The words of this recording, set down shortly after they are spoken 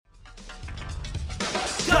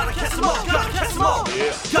them all, gotta catch them all.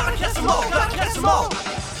 Yeah. Gotta catch them all, gotta catch them all.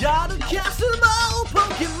 Gotta catch them all,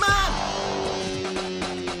 Pokemon.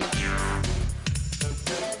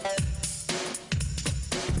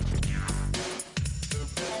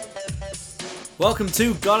 Welcome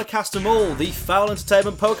to Gotta Cast 'Em All, the Foul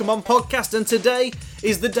Entertainment Pokemon podcast, and today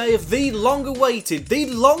is the day of the long-awaited, the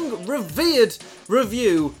long-revered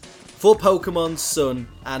review for Pokemon Sun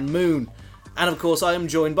and Moon. And of course, I am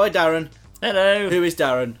joined by Darren. Hello. Who is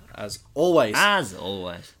Darren, as always. As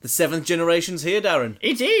always. The 7th generation's here, Darren.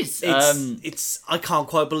 It is. It's I can't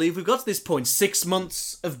quite believe we've got to this point. 6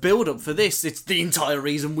 months of build-up for this. It's the entire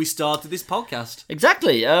reason we started this podcast.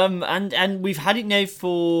 Exactly. And we've had it now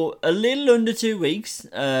for a little under 2 weeks.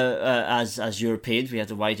 As Europeans, we had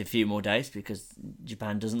to wait a few more days because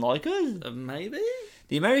Japan doesn't like us. Maybe?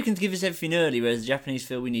 The Americans give us everything early, whereas the Japanese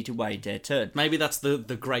feel we need to wait their turn. Maybe that's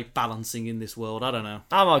the great balancing in this world. I don't know.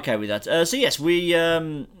 I'm okay with that. So yes, we've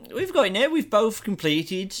got it now. We've both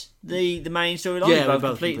completed the main storyline. Yeah, we've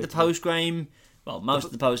both completed the post-game. Well, most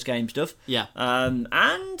of the post-game stuff. Yeah.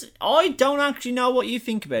 And I don't actually know what you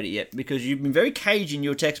think about it yet, because you've been very cagey in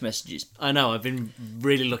your text messages. I know, I've been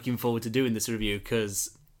really looking forward to doing this review, because...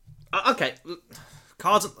 Okay,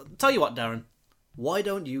 cards... Tell you what, Darren. Why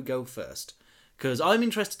don't you go first? Because I'm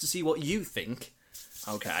interested to see what you think.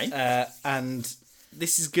 Okay. And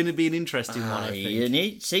this is going to be an interesting one, I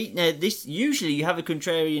think. See, now, this... Usually you have a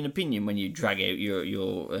contrarian opinion when you drag out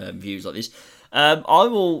your views like this. I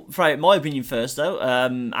will throw out my opinion first, though,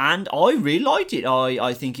 and I really liked it.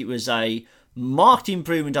 I think it was a marked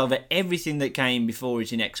improvement over everything that came before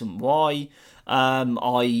it in X and Y.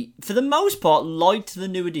 I, for the most part, liked the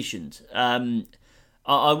new additions.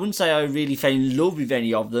 I wouldn't say I really fell in love with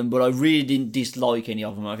any of them, but I really didn't dislike any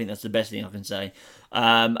of them. I think that's the best thing I can say.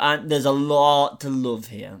 And there's a lot to love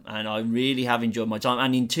here, and I really have enjoyed my time.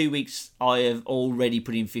 And in 2 weeks, I have already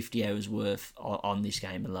put in 50 hours worth on this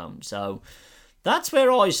game alone. So... that's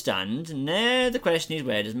where I stand. Now the question is,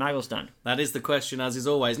 where does Maggle stand? That is the question, as is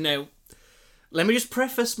always. Now, let me just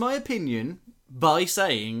preface my opinion by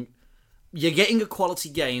saying you're getting a quality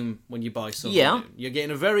game when you buy something. Yeah. You're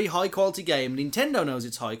getting a very high quality game. Nintendo knows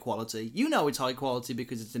it's high quality. You know it's high quality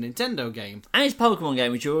because it's a Nintendo game. And it's a Pokemon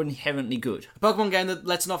game, which are inherently good. A Pokemon game that,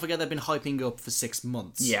 let's not forget, they've been hyping up for 6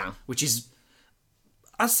 months. Yeah. Which is...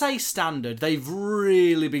 I say standard. They've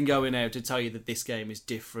really been going out to tell you that this game is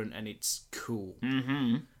different and it's cool.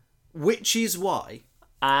 Mm-hmm. Which is why...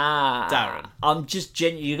 Darren. I'm just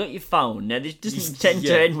you got your phone. Now, this doesn't tend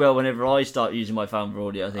to end well whenever I start using my phone for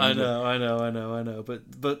audio, I think. I know.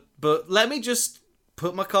 But let me just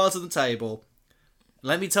put my cards on the table.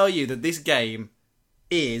 Let me tell you that this game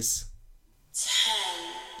is... 10.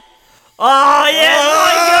 Oh,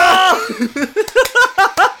 yes! Oh, my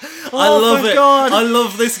God! I love it. God. I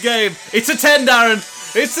love this game. It's a 10, Darren.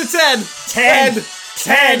 It's a 10.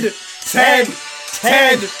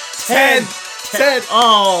 10. 10.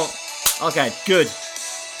 Oh, okay, good.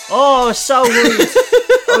 Oh, I was so worried.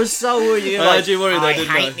 I was so worried. I had you worried, I didn't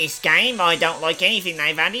hate this game. I don't like anything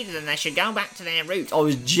they've added, and they should go back to their roots. I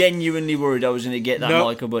was genuinely worried I was going to get that, Nope.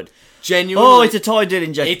 Michael, but... Genuinely. Oh, it's a Ty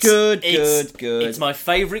Dillon Jack. Good. It's my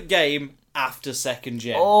favourite game after 2nd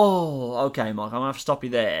gen. Oh, okay, Mike. I'm going to have to stop you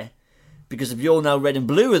there. Because we all know Red and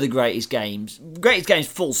Blue are the greatest games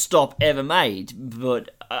full stop ever made.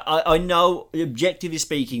 But I know, objectively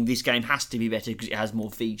speaking, this game has to be better because it has more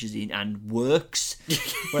features in and works.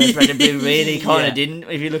 Whereas Red and Blue really kind of didn't,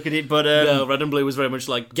 if you look at it. But no, Red and Blue was very much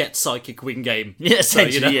like, get psychic, win game. Yeah,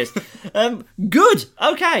 essentially, so, you know. Yes. Good.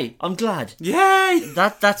 Okay, I'm glad. Yay!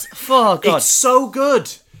 That's... Oh, God. It's so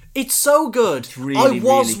good. It's so good. It's really, I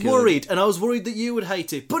was really good. worried, and I was worried that you would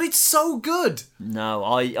hate it, but it's so good. No,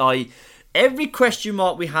 I every question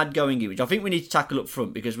mark we had going in, which I think we need to tackle up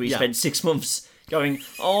front because we spent 6 months going,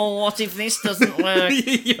 oh, what if this doesn't work?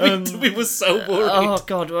 We were so worried. Oh,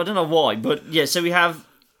 God, I don't know why. But, yeah, so we have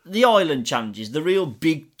the island challenges, the real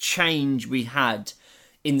big change we had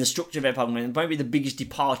in the structure of our Pokemon, and probably the biggest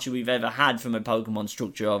departure we've ever had from a Pokemon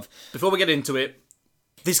structure of... Before we get into it,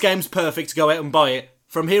 this game's perfect, go out and buy it.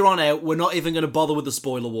 From here on out, we're not even going to bother with the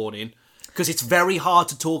spoiler warning. Because it's very hard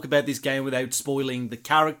to talk about this game without spoiling the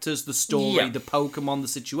characters, the story, the Pokemon, the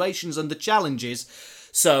situations, and the challenges.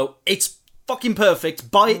 So, it's fucking perfect.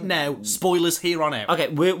 Buy it now. Spoilers here on out. Okay,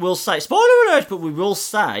 we'll say... Spoiler alert, but we will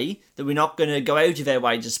say that we're not going to go out of our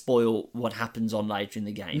way to spoil what happens on later in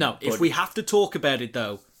the game. No, if we have to talk about it,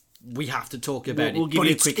 though, we have to talk about we'll it. give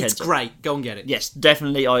you a quick heads It's up. great. Go and get it. Yes,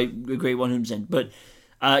 definitely. I agree 100%. But,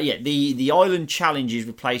 the island challenge is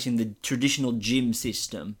replacing the traditional gym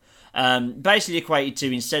system. Basically equated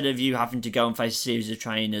to, instead of you having to go and face a series of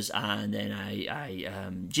trainers and then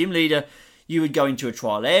a gym leader, you would go into a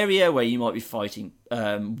trial area where you might be fighting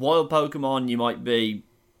wild Pokemon, you might be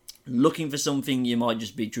looking for something, you might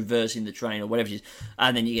just be traversing the terrain or whatever it is,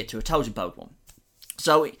 and then you get to a totem Pokemon.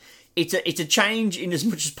 So it's a change in as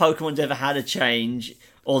much as Pokemon's ever had a change,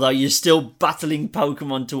 although you're still battling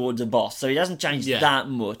Pokemon towards a boss, so it hasn't changed that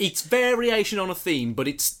much. It's variation on a theme, but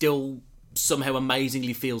it still somehow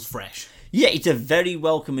amazingly feels fresh. Yeah, it's a very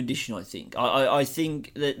welcome addition, I think. I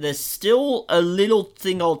think that there's still a little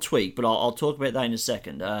thing I'll tweak, but I'll talk about that in a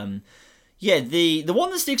second. The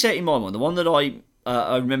one that sticks out in my mind, the one that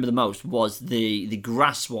I remember the most, was the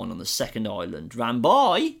grass one on the second island, ran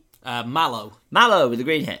by Mallow. Mallow with the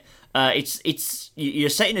green hair. You're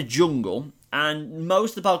set in a jungle, and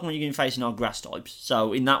most of the Pokemon you're going to be facing are grass types.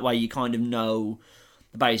 So in that way, you kind of know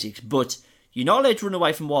the basics, but you're not allowed to run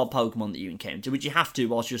away from wild Pokemon that you encounter, which you have to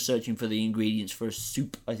whilst you're searching for the ingredients for a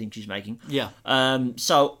soup, I think she's making. Yeah.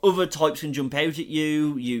 So other types can jump out at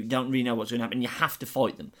you, you don't really know what's going to happen, you have to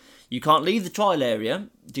fight them. You can't leave the trial area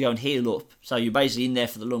to go and heal up, so you're basically in there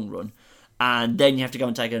for the long run, and then you have to go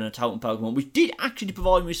and take on a totem Pokemon, which did actually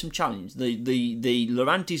provide me with some challenge. The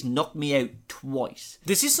Lurantis knocked me out twice.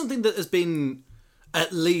 This is something that has been,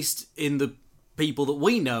 at least in the people that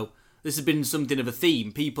we know, this has been something of a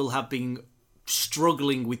theme. People have been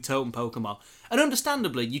struggling with totem Pokemon, and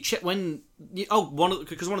understandably, you check because one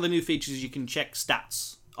of the new features is you can check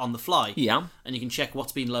stats on the fly, and you can check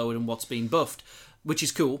what's been lowered and what's been buffed, which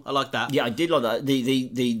is cool. I like that. Yeah, I did like that.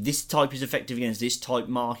 This type is effective against this type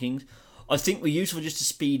markings. I think were useful just to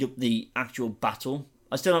speed up the actual battle.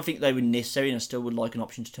 I still don't think they were necessary, and I still would like an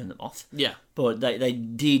option to turn them off. Yeah. But they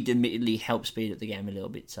did admittedly help speed up the game a little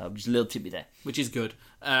bit, so just a little tippy there. Which is good.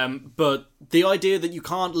 But the idea that you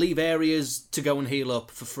can't leave areas to go and heal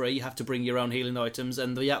up for free, you have to bring your own healing items,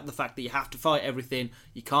 and the fact that you have to fight everything,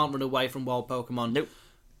 you can't run away from wild Pokemon. Nope.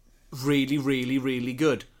 Really, really, really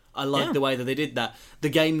good. I like the way that they did that. The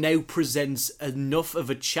game now presents enough of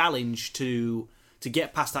a challenge to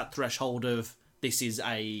get past that threshold of this is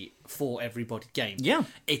a for everybody game. Yeah.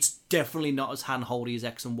 It's definitely not as hand-holdy as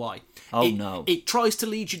X and Y. No. It tries to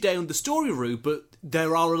lead you down the story route, but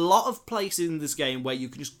there are a lot of places in this game where you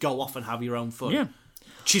can just go off and have your own fun. Yeah.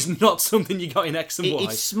 Which is not something you got in X and Y.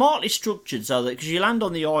 It's smartly structured so that, because you land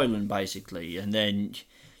on the island basically, and then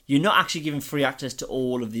you're not actually given free access to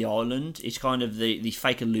all of the island. It's kind of the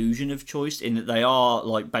fake illusion of choice in that they are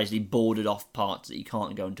like basically boarded off parts that you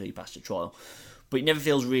can't go until you pass the trial. But it never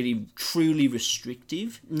feels really truly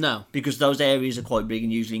restrictive. No. Because those areas are quite big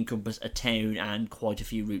and usually encompass a town and quite a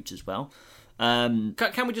few routes as well. Can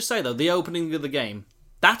we just say, though, the opening of the game,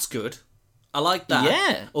 that's good. I like that.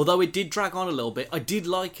 Yeah. Although it did drag on a little bit, I did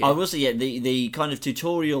like it. I will say, yeah, the kind of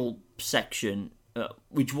tutorial section,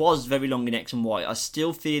 which was very long in X and Y, I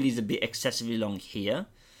still feel is a bit excessively long here.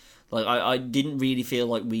 Like, I didn't really feel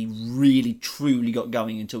like we really, truly got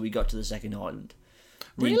going until we got to the second island.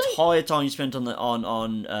 The entire time you spent on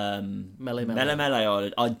Melee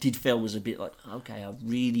Island, I did feel was a bit like, okay, I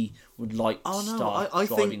really would like to start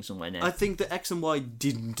driving somewhere now. I think that X and Y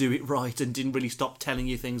didn't do it right and didn't really stop telling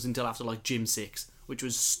you things until after like Gym 6, which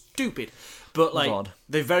was stupid. But like,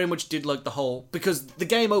 they very much did like the whole, because the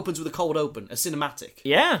game opens with a cold open, a cinematic.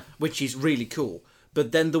 Yeah. Which is really cool.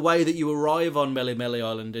 But then the way that you arrive on Melee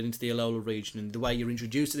Island and into the Alola region and the way you're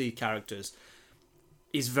introduced to these characters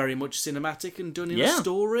is very much cinematic and done in a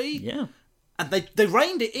story. Yeah. And they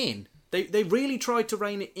reined it in. They really tried to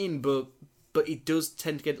rein it in, but it does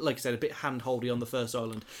tend to get, like I said, a bit hand-holdy on the first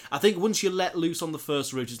island. I think once you're let loose on the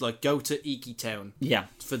first route, it's like, go to Iki Town. Yeah.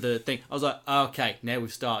 For the thing. I was like, okay, now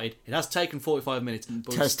we've started. It has taken 45 minutes,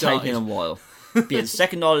 but it has taken a while. But yeah, the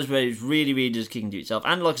second island is where it's really, really just kicking to itself.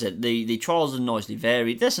 And like I said, the trials are nicely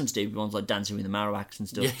varied. There's some stupid ones like dancing with the Marowaks and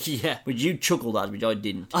stuff. Yeah. Which you chuckled at, which I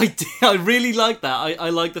didn't. I really like that. I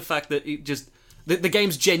like the fact that it just... The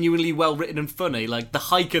game's genuinely well written and funny. Like the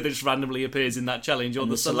hiker that just randomly appears in that challenge, or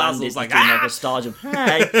the Salazzle's like a star jump.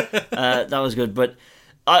 Hey, that was good. But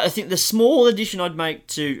I think the small addition I'd make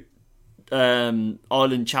to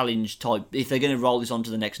Island Challenge type, if they're going to roll this onto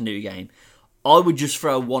the next new game, I would just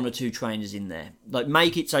throw one or two trainers in there. Like,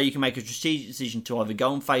 make it so you can make a strategic decision to either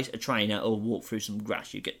go and face a trainer or walk through some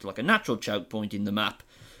grass. You get to like a natural choke point in the map,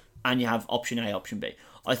 and you have option A, option B.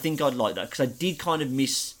 I think I'd like that, because I did kind of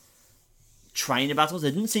miss trainer battles.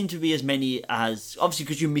 There didn't seem to be as many as... Obviously,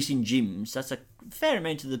 because you're missing gyms, that's a fair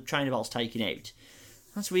amount of the trainer battles taken out.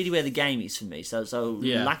 That's really where the game is for me. So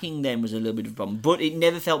lacking them was a little bit of a problem. But it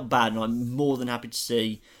never felt bad, and I'm more than happy to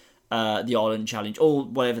see the Island Challenge, or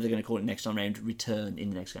whatever they're going to call it next time round, return in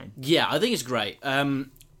the next game. Yeah, I think it's great.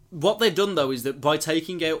 What they've done, though, is that by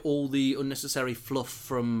taking out all the unnecessary fluff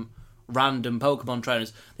from random Pokemon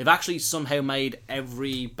trainers, they've actually somehow made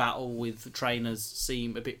every battle with trainers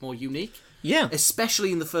seem a bit more unique. Yeah.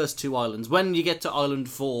 Especially in the first 2 islands. When you get to Island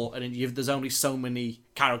 4, and there's only so many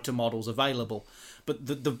character models available. But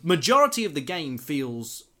the majority of the game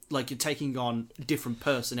feels like you're taking on a different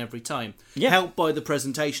person every time. Yeah. Helped by the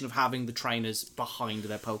presentation of having the trainers behind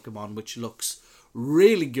their Pokemon, which looks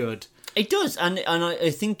really good. It does, and I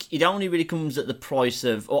think it only really comes at the price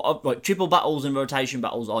of... like, triple battles and rotation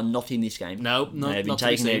battles are not in this game. No, they've been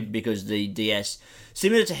taken out because the DS...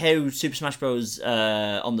 Similar to how Super Smash Bros.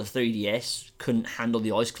 On the 3DS couldn't handle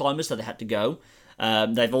the Ice Climbers, so they had to go.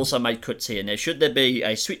 They've also made cuts here. Now, should there be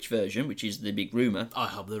a Switch version, which is the big rumour... I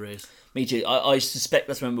hope there is. Me too. I suspect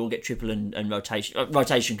that's when we'll get triple and rotation.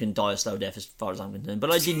 Rotation can die a slow death as far as I'm concerned.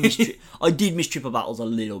 But I did miss triple battles a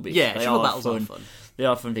little bit. Yeah, triple battles are fun. They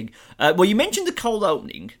are a fun thing. Well, you mentioned the cold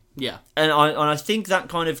opening. Yeah. And I think that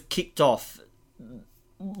kind of kicked off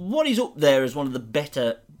what is up there as one of the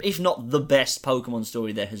better, if not the best, Pokemon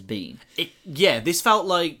story there has been. This felt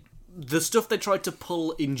like the stuff they tried to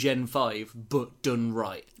pull in Gen 5, but done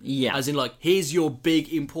right. Yeah. As in, like, here's your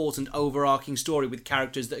big, important, overarching story with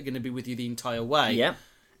characters that are going to be with you the entire way. Yeah.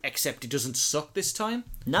 Except it doesn't suck this time.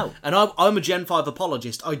 No. And I'm a Gen 5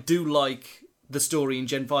 apologist. I do like the story in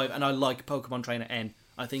Gen 5, and I like Pokemon Trainer N.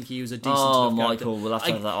 I think he was a decent enough character. Michael, we'll have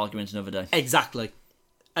to have that argument another day. Exactly.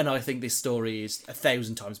 And I think this story is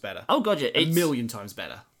 1,000 times better. Oh, God, yeah. A million times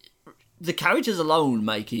better. The characters alone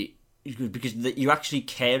make it good because you actually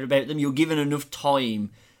care about them. You're given enough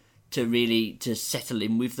time to really settle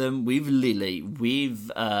in with them. With Lily, with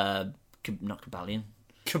not Cabalion.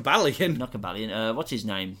 Cabalion? Not Cabalion. What's his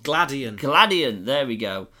name? Gladion. Gladion, there we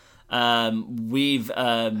go. With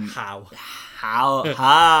How?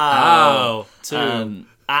 Too.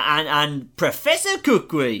 And Professor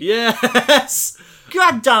Kukui. Yes!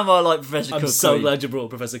 God damn, I like Professor Kukui. I'm so glad you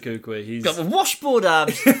brought Professor Kukui. He's got the washboard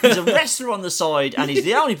abs, he's a wrestler on the side, and he's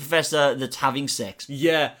the only professor that's having sex.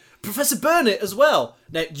 Yeah. Professor Burnett as well.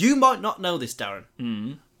 Now, you might not know this,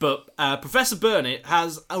 Darren, but Professor Burnett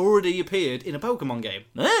has already appeared in a Pokemon game.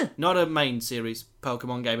 Not a main series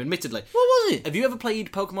Pokemon game, admittedly. What was it? Have you ever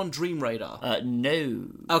played Pokemon Dream Radar? No.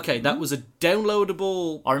 Okay, that was a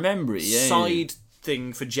downloadable I remember it, side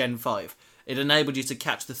thing for Gen 5. It enabled you to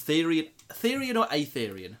catch the Therian or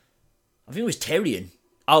Aetherian? I think it was Terrian.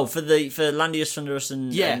 Oh, for Landius, Thunderous,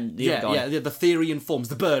 and the other guy. Yeah, the Therian forms,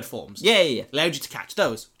 the bird forms. Yeah. Allowed you to catch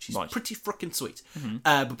those, which is pretty freaking sweet.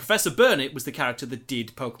 But Professor Burnett was the character that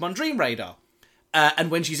did Pokemon Dream Radar. And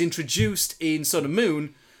when she's introduced in Sun and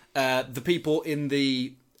Moon, the people in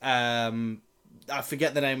the... I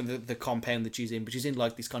forget the name of the compound that she's in, but she's in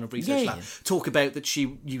like this kind of research lab. Talk about that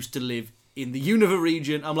she used to live in the Unova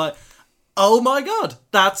region. I'm like, oh my god,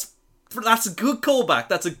 that's a good callback.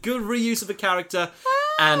 That's a good reuse of a character.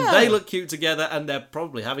 And they look cute together, and they're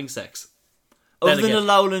probably having sex. Other than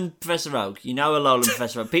Alolan Professor Oak. You know Alolan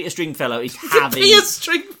Professor Oak. Peter Stringfellow is having... Peter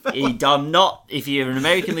Stringfellow? If you're an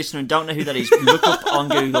American listener and don't know who that is, look up on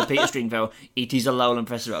Google Peter Stringfellow. It is Alolan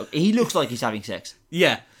Professor Oak. He looks like he's having sex.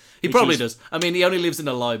 Yeah, he probably does. I mean, he only lives in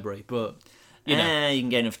a library, but... You know. You can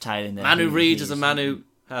get enough tail in there. Man who reads is a man who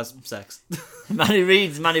has sex. Man who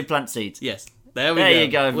reads, man who plants seeds. Yes. There you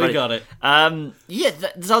go. Everybody. We got it.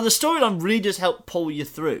 So the storyline really does help pull you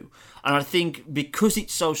through. And I think because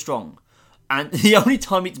it's so strong, and the only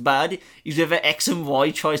time it's bad is if X and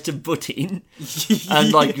Y tries to butt in.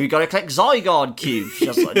 And like, we got to collect Zygarde cubes.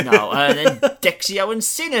 Just like, no. And then Dexio and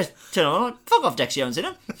Sinner turn on. Like, fuck off, Dexio and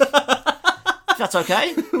Sinner. If that's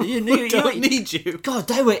okay. We don't need you. God,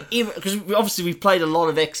 they were... Because obviously we've played a lot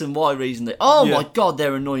of X and Y recently. My God,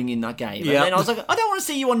 they're annoying in that game. And then I was like, I don't want to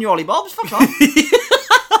see you on your Ollibobs. Fuck off.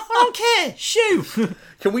 I don't care. Shoo.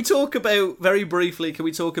 Can we talk about, very briefly,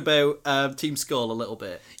 Team Skull a little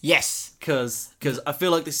bit? Yes. Because I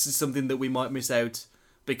feel like this is something that we might miss out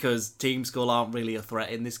because Team Skull aren't really a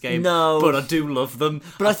threat in this game. No. But I do love them.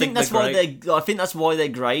 But I think that's why they're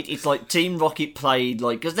great. It's like Team Rocket played,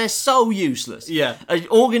 like, because they're so useless. Yeah. An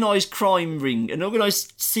organised crime ring, an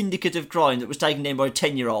organised syndicate of crime that was taken down by a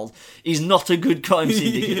 10-year-old is not a good crime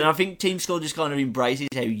syndicate. And I think Team Skull just kind of embraces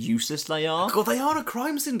how useless they are. God, they are a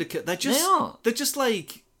crime syndicate. They're just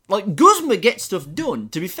like... Like, Guzma gets stuff done.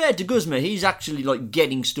 To be fair to Guzma, he's actually, like,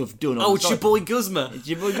 getting stuff done. It's your boy Guzma. It's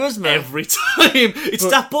your boy Guzma. Every time. It's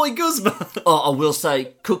that boy Guzma. I will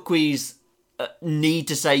say, Kukui's need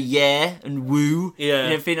to say yeah and woo. Yeah.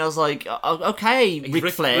 And everything, I was like, okay,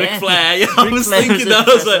 Ric Flair. Ric Flair, yeah. I was thinking that.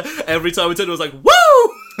 I was like, every time we turned, I was like,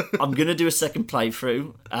 woo! I'm going to do a second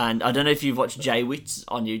playthrough, and I don't know if you've watched Jaywitz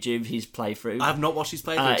on YouTube, his playthrough. I have not watched his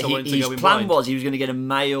playthrough, so I wanted to go in blind. His plan was he was going to get a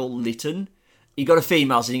male Litten. He got a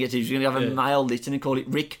female, so he was going to have a male Litten and call it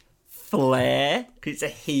Ric Flare, because it's a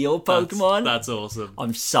heal Pokemon. That's awesome.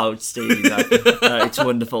 I'm so stealing that. It's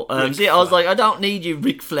wonderful. So yeah, I was like, I don't need you,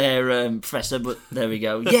 Ric Flair, Professor, but there we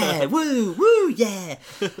go. Yeah, woo, yeah.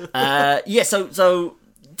 So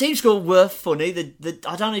Team Skull were funny.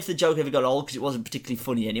 I don't know if the joke ever got old because it wasn't particularly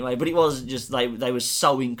funny anyway, but it was just they were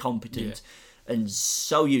so incompetent and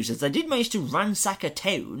so useless. They did manage to ransack a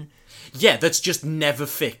town. Yeah, that's just never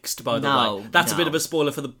fixed, by the way. That's a bit of a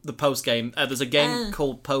spoiler for the post-game. There's a game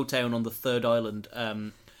called Po Town on the third island,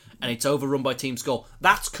 and it's overrun by Team Skull.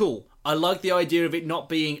 That's cool. I like the idea of it not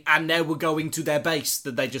being, and now we're going to their base,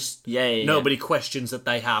 that they just... nobody questions that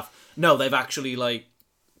they have. No, they've actually,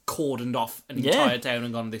 cordoned off an entire town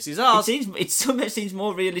and gone, this is ours. It somehow seems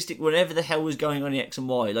more realistic whatever the hell was going on in X and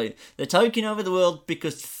Y. Like, they're taking over the world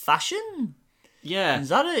because fashion... Yeah. Is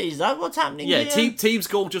that what's happening here? Team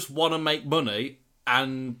Skull just want to make money,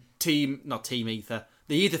 and not Team Ether,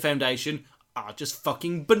 the Ether Foundation are just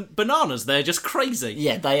fucking bananas. They're just crazy.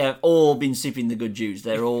 Yeah, they have all been sipping the good juice.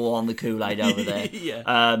 They're all on the Kool-Aid over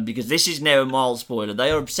there. Because this is now a mild spoiler. They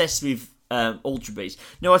are obsessed with Ultra Beast.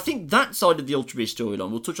 Now, I think that side of the Ultra Beast storyline,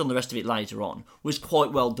 we'll touch on the rest of it later on, was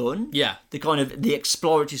quite well done. Yeah. The kind of the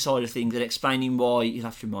exploratory side of things and explaining why, you'll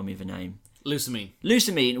have to remind me of a name.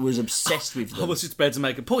 Lusamine was obsessed with them. I was just about to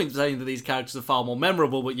make a point saying that these characters are far more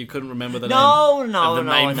memorable, but you couldn't remember the name. I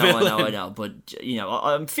know. But,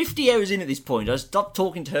 I'm 50 hours in at this point. I stopped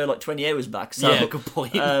talking to her 20 hours back. So, yeah, good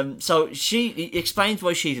point. So she explains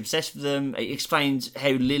why she's obsessed with them. It explains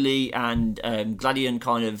how Lily and Gladion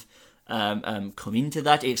kind of come into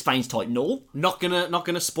that. It explains Titan Null. Not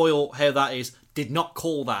gonna spoil how that is. Did not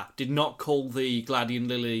call the Gladion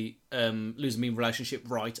Lily Lusamine relationship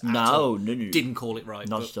right at all. No. Didn't call it right.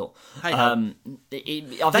 Not at all. Hey,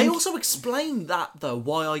 they also explained that, though,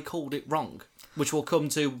 why I called it wrong, which we'll come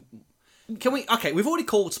to. Can we... Okay, we've already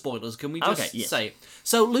called spoilers. Can we just say it?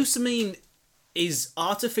 So, Lusamine is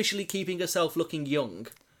artificially keeping herself looking young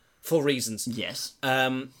for reasons. Yes.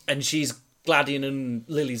 And she's Gladion and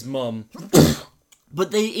Lily's mum.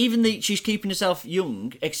 But she's keeping herself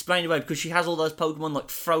young, explained away, because she has all those Pokemon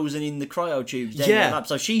frozen in the cryo tubes down the lab.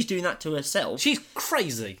 So she's doing that to herself. She's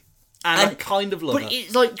crazy. And I kind of love her. But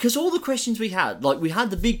it's because all the questions we had, we had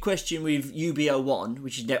the big question with UBO1,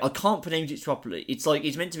 which is, I can't pronounce it properly. It's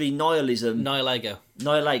it's meant to be nihilism.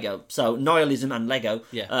 Nihilego. So nihilism and Lego.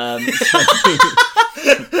 Yeah.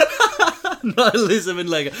 Nihilism and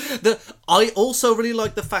Lego. I also really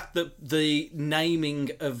like the fact that the naming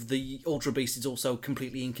of the Ultra Beast is also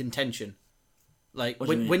completely in contention.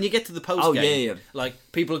 When you get to the post game,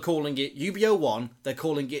 people are calling it UBO1, they're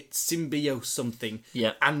calling it Symbio something,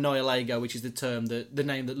 and Nihilego, which is the term the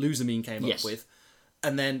name that Lusamine came up with,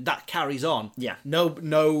 and then that carries on. Yeah.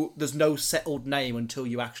 No, there's no settled name until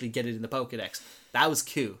you actually get it in the Pokédex. That was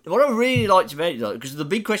cute. What I really liked about it, because the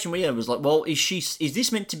big question we had was is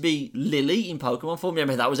this meant to be Lily in Pokemon form?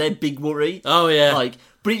 Remember, that was our big worry. Oh, yeah.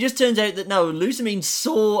 But it just turns out that no, Lusamine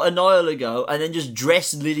saw a Nihil ago and then just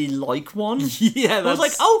dressed Lily like one. Yeah, I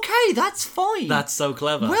was okay, that's fine. That's so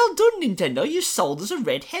clever. Well done, Nintendo. You sold us a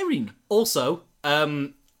red herring. Also,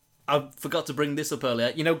 I forgot to bring this up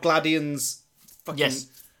earlier. You know Gladion's fucking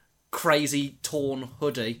crazy torn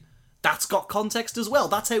hoodie? That's got context as well.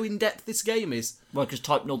 That's how in-depth this game is. Well, because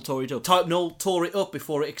Type Null tore it up. Type Null tore it up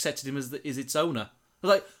before it accepted him as its owner. I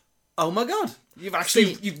was like, oh my god, you've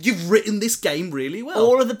actually you've written this game really well.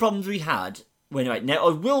 All of the problems we had. Now,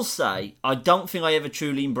 I will say, I don't think I ever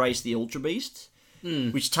truly embraced the Ultra Beast,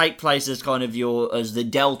 which take place as kind of as the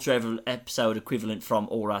Delta episode equivalent from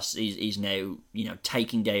Oras is now,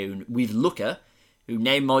 taking down with Looker, who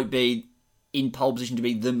now might be in pole position to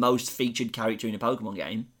be the most featured character in a Pokemon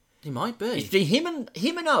game. He might be. It's him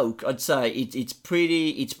and Oak. I'd say it's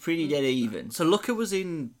pretty dead even. So Looker was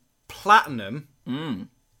in Platinum,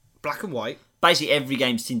 Black and White. Basically every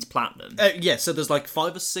game since Platinum. So there's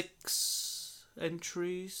 5 or 6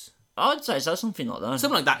 entries. I'd say so, something like that.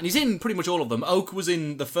 Something like that, and he's in pretty much all of them. Oak was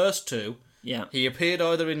in the first 2. Yeah. He appeared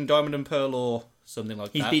either in Diamond and Pearl or something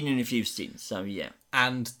like that. He's been in a few since, so yeah.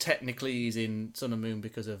 And technically he's in Sun and Moon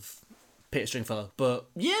because of Peter Stringfellow, but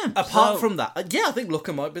yeah. Apart from that, I think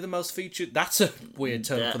Looker might be the most featured. That's a weird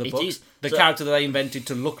term for the book. The character that they invented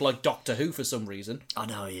to look like Doctor Who for some reason. I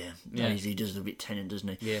know, yeah. He does a bit Tennant, doesn't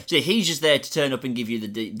he? Yeah. So he's just there to turn up and give you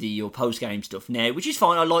your post game stuff now, which is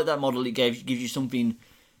fine. I like that model. It gives you something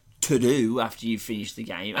to do after you finish the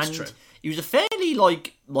game. That's true. It was a fairly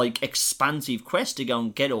expansive quest to go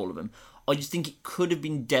and get all of them. I just think it could have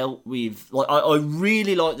been dealt with. I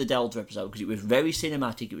really liked the Delta episode because it was very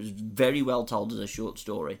cinematic. It was very well told as a short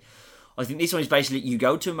story. I think this one is basically you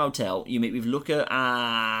go to a motel, you meet with Luca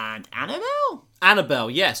and Annabelle. Annabelle,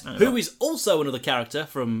 yes. Who is also another character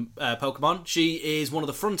from Pokemon. She is one of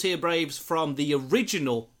the Frontier Braves from the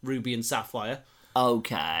original Ruby and Sapphire.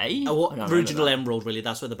 Okay. Original Emerald, really.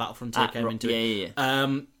 That's where the Battle Frontier came into it.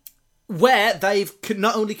 Yeah. Where they've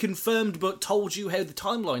not only confirmed but told you how the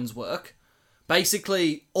timelines work.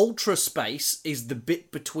 Basically, Ultra Space is the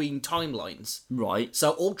bit between timelines. Right.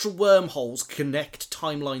 So Ultra Wormholes connect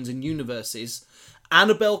timelines and universes.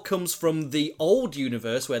 Annabelle comes from the old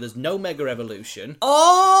universe where there's no Mega Evolution.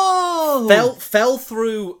 Oh! Fell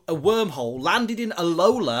through a wormhole, landed in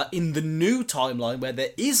Alola in the new timeline where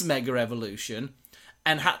there is Mega Evolution,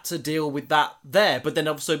 and had to deal with that there. But then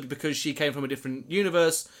also because she came from a different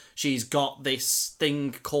universe, she's got this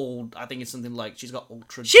thing called, I think it's something like, she's got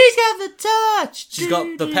Ultra... She's got the touch! She's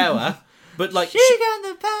got the power, but like... She got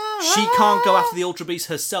the power! She can't go after the Ultra Beast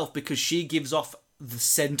herself because she gives off the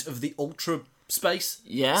scent of the Ultra Space.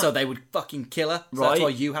 Yeah. So they would fucking kill her. So Right. that's why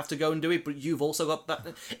you have to go and do it, but you've also got that...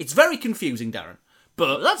 It's very confusing, Darren.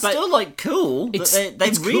 But That's still, like, cool. It's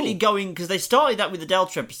really cool. going... Because they started that with the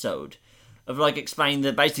Delta episode. Of, like, explaining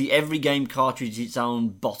that basically every game cartridge is its own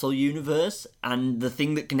bottle universe, and the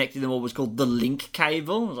thing that connected them all was called the link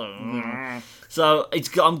cable. So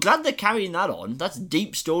I'm glad they're carrying that on. That's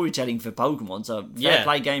deep storytelling for Pokemon, so fair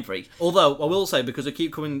play, Game Freak. Although, I will say, because I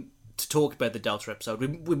keep coming to talk about the Delta episode,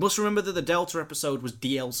 we must remember that the Delta episode was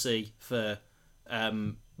DLC for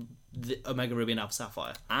the Omega Ruby and Alpha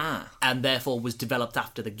Sapphire. And therefore was developed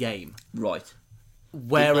after the game. Right.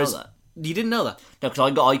 Whereas... Didn't know that. You didn't know that? No,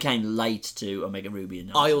 because I came late to Omega Ruby and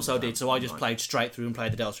Alpha. I also did, so I just played straight through and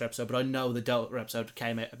played the Delta episode, but I know the Delta episode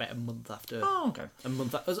came out about a month after. Oh, okay.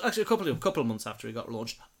 Actually, a couple of months after it got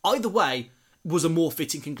launched. Either way, was a more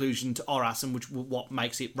fitting conclusion to Oras, and what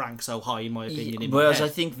makes it rank so high, in my opinion. Whereas I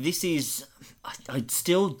think this is... I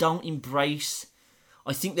still don't embrace...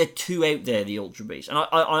 I think they're too out there, the Ultra Beasts. And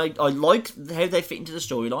I like how they fit into the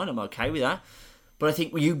storyline, I'm okay with that. But I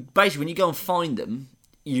think when you go and find them...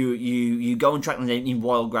 You go and track them in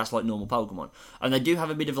wild grass like normal Pokemon, and they do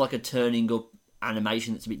have a bit of like a turning up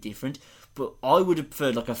animation that's a bit different. But I would have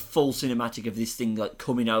preferred like a full cinematic of this thing like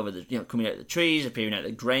coming out of the trees, appearing out of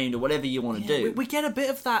the ground, or whatever you want to do. We get a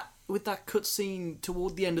bit of that with that cutscene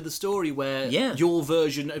toward the end of the story where Yeah. your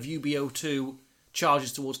version of UBO2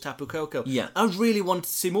 charges towards Tapu Koko. Yeah. I really wanted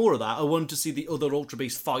to see more of that. I wanted to see the other Ultra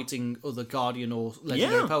Beasts fighting other Guardian or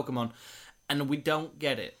Legendary Pokemon, and we don't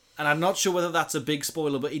get it. And I'm not sure whether that's a big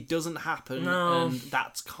spoiler, but it doesn't happen. No. And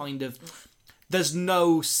that's kind of... There's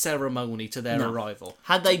no ceremony to their arrival.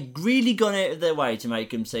 Had they really gone out of their way to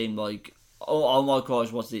make them seem like, oh my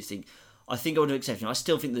gosh, what's this thing? I think I would have accepted it. I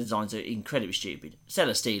still think the designs are incredibly stupid.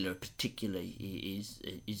 Celesteela particularly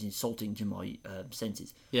is insulting to my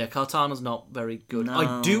senses. Yeah, Kartana's not very good. No.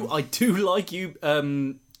 I do like you,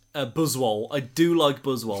 Buzzwole. I do like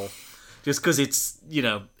Buzzwole. Just because it's,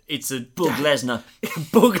 it's a... Bug Lesnar.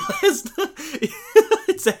 Bug Lesnar.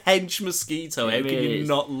 It's a hench mosquito. How can you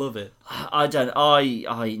not love it?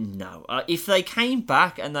 I know. If they came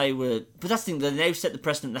back and they were... But that's the thing, they now set the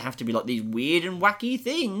precedent they have to be like these weird and wacky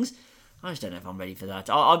things. I just don't know if I'm ready for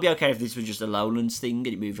that. I'd be okay if this was just a Alolan's thing and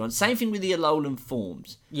it moved on. Same thing with the Alolan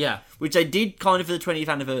forms. Yeah. Which they did kind of for the 20th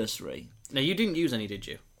anniversary. Now, you didn't use any, did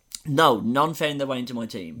you? No, none found their way into my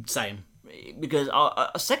team. Same. Because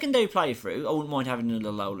a secondary playthrough, I wouldn't mind having an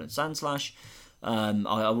Alolan Sandslash.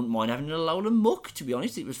 I wouldn't mind having an Alolan Muck, to be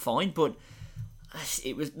honest. It was fine, but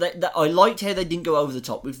it was I liked how they didn't go over the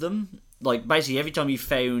top with them. Like, basically, every time you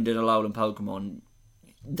found an Alolan Pokemon,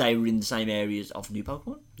 they were in the same areas of new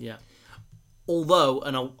Pokemon. Yeah. Although,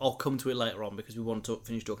 and I'll come to it later on because we want to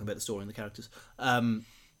finish talking about the story and the characters,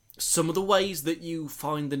 some of the ways that you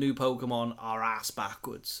find the new Pokemon are ass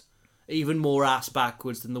backwards. Even more ass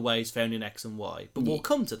backwards than the ways found in X and Y. But we'll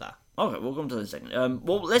come to that. Okay, we'll come to that in a second.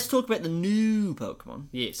 Well, let's talk about the new Pokemon.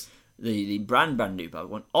 Yes. The brand new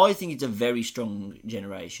Pokemon. I think it's a very strong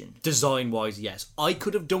generation. Design-wise, yes. I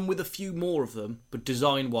could have done with a few more of them, but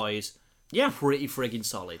design-wise, pretty friggin'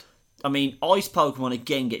 solid. I mean, Ice Pokemon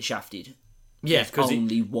again get shafted. Yeah, because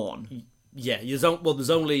only one. Yeah, it's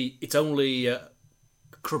only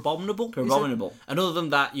Crabominable. Crabominable. And other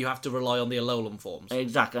than that, you have to rely on the Alolan forms.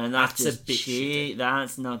 Exactly, and that's a bit shitty.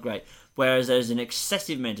 That's not great. Whereas there's an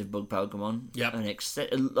excessive amount of bug Pokemon. Yep.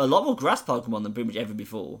 A lot more grass Pokemon than pretty much ever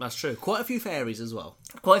before. That's true. Quite a few fairies as well.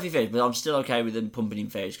 Quite a few fairies, but I'm still okay with them pumping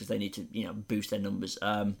in fairies because they need to, boost their numbers.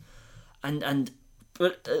 But I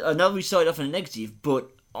know we started off on a negative,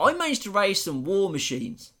 but I managed to raise some war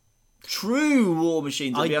machines. True war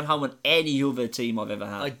machines that beyond home on any other team I've ever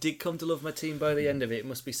had. I did come to love my team by the end of it, it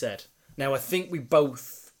must be said. Now,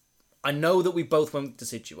 I know that we both went to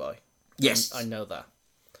Decidueye. Yes. I know that.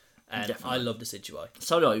 And Definitely. I love the Decidueye.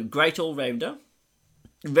 So no, great all-rounder.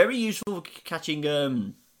 Very useful for catching,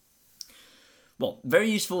 very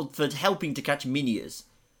useful for helping to catch Minias.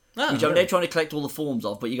 Oh, Which I'm now trying to collect all the forms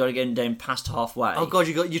of, but you got to get them down past halfway. Oh god,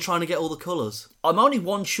 you're trying to get all the colours. I'm only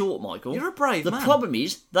one short, Michael. You're a brave The man. problem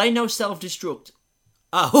is, they know self-destruct.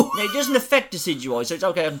 Oh. Now, it doesn't affect Decidueye, so it's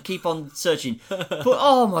okay, I can keep on searching. But,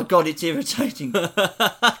 oh my god, it's irritating.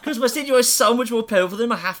 Because my Decidueye is so much more powerful than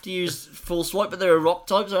them, I have to use full swipe, but they're a rock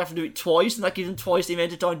type, so I have to do it twice, and that gives them twice the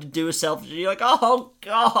amount of time to do a self. You're like, oh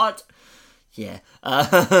god. Yeah.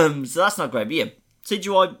 So that's not great. But yeah,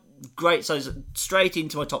 Decidueye, great. So it's straight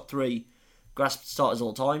into my top 3 grass starters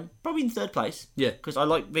all time. Probably in 3rd place. Yeah. Because I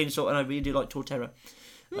like Venusaur and I really do like Torterra.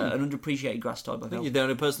 An underappreciated grass type, I think. You're the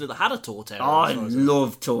only person that had a Torterra. I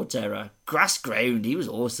love Torterra. Grass ground, he was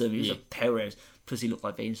awesome. He was a powerhouse. Plus, he looked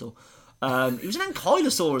like Venusaur. He was an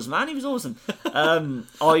Ankylosaurus, man. He was awesome.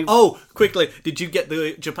 Oh, quickly, did you get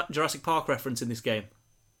the Jurassic Park reference in this game?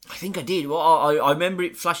 I think I did. Well, I remember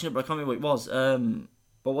it flashing up, but I can't remember what it was.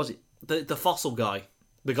 What was it? The fossil guy.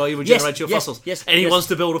 The guy who regenerates your fossils. Yes, and he wants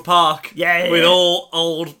to build a park with all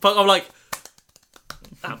old... I'm like...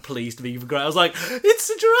 I'm pleased to be great. I was like, it's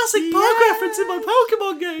a Jurassic Park reference in my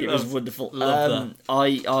Pokemon game. It was wonderful. Love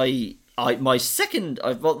that.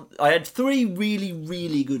 I had 3 really,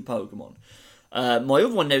 really good Pokemon. My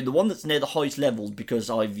other one now, the one that's near the highest levels,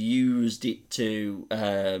 because I've used it to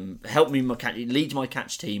help me in my catch. It leads my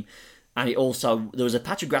catch team, and it also there was a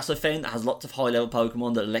patch of grass I found that has lots of high level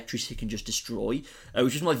Pokemon that electricity can just destroy,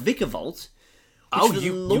 which is my Vikavolt. Oh,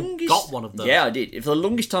 you got one of those? Yeah, I did. For the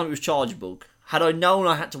longest time, it was Chargebug. Had I known,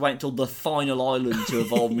 I had to wait until the final island to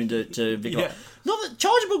evolve me to Vikavolt. Yeah. Not that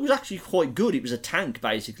Chargebug was actually quite good. It was a tank,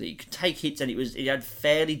 basically. It could take hits, and it had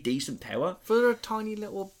fairly decent power. For a tiny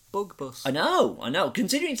little bug bus. I know.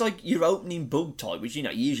 Considering it's like your opening bug type, which, you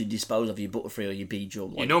usually dispose of your Butterfree or your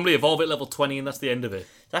Beedrill. You normally evolve at level 20 and that's the end of it.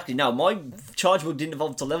 Exactly. No, my Chargebug didn't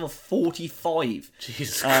evolve to level 45.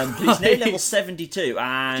 Jesus But he's now level 72.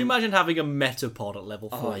 And Can you imagine having a Metapod at level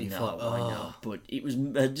 45? I know. But it was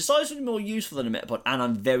decidedly more useful than a Metapod, and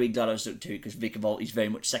I'm very glad I stuck to it, because Vikavolt is very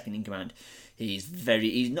much second in command. He's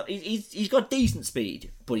got decent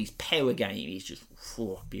speed, but his power game is just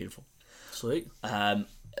beautiful. Sweet.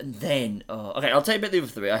 And then, okay, I'll tell you about the other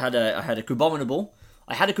 3. I had a Crabominable.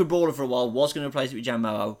 I had a Crabrawler for a while. Was going to replace it with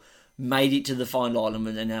Jammo. Made it to the final island,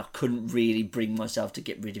 and then I couldn't really bring myself to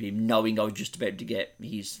get rid of him, knowing I was just about to get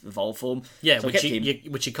his evolved form. Yeah, so which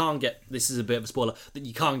you can't get. This is a bit of a spoiler that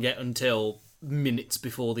you can't get until minutes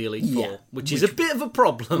before the Elite Four, which is a bit of a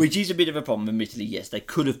problem. Which is a bit of a problem, admittedly. Yes, they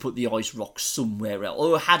could have put the ice rock somewhere else,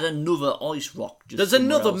 or had another ice rock. There's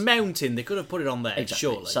another mountain. They could have put it on there. Exactly.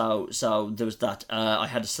 Surely. So there was that. I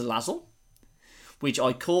had a Salazzle, which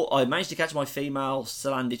I caught. I managed to catch my female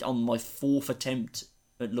Salandit on my 4th attempt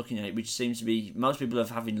at looking at it, which seems to be most people are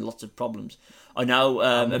having lots of problems. I know.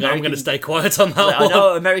 I'm going to stay quiet on that one. I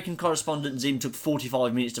know. American correspondent Zim took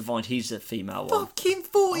 45 minutes to find his female one. Fucking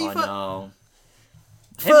 45. I know.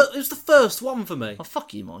 It was the first one for me. Oh,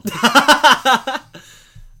 fuck you, Mike.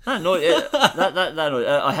 No,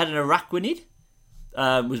 I had an Araquanid.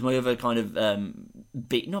 Was my other kind of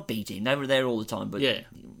not beating. They were there all the time, but yeah.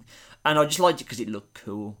 And I just liked it because it looked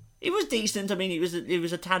cool. It was decent. I mean, it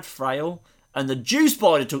was a tad frail. And the Jew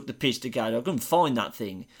Spider took the piss to go. I couldn't find that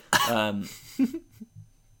thing.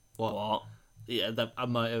 What? Yeah, I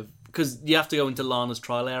might have, because you have to go into Lana's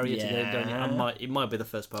trial area to get it, don't you? It might be the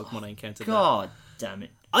first Pokemon I encountered. God damn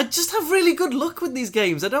it! I just have really good luck with these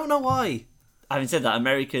games. I don't know why. Having said that,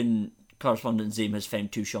 American correspondent Zim has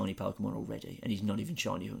found 2 shiny Pokemon already, and he's not even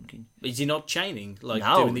shiny hunting. Is he not chaining? Like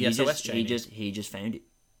No, doing the SOS chaining? He just found it.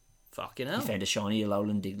 Fucking hell. He found a shiny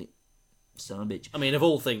Alolan Diglett. Son of a bitch. I mean, of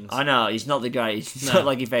all things. I know, he's not the greatest. It's not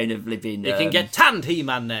like he found a flipping... You can get tanned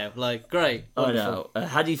He-Man now. Like, great. Wonderful. I know.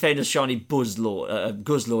 Had he found a shiny Guzzlord,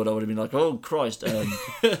 I would have been like, oh, Christ.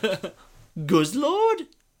 Guzzlord?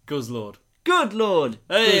 Guzzlord. Good Lord.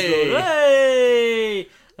 Hey. Guzzlord. Hey!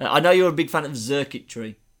 I know you're a big fan of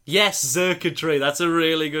Xurkitree. Yes, Xurkitree. That's a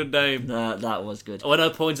really good name. That was good. When I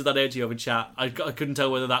pointed that out to you over chat, I couldn't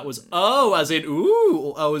tell whether that was as in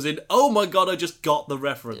ooh, or as in oh my god, I just got the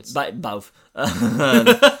reference. Both.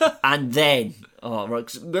 And then, right,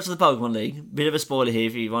 go to the Pokemon League. Bit of a spoiler here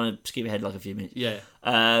if you want to skip ahead like a few minutes. Yeah.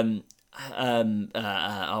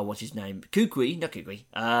 What's his name? Kukui, not Kukui.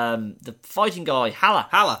 The fighting guy,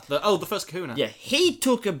 Hala. The first Kahuna. Yeah, he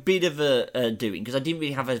took a bit of a doing, because I didn't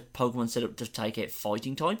really have a Pokemon set up to take out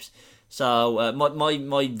fighting types. So my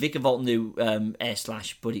Vikavolt knew Air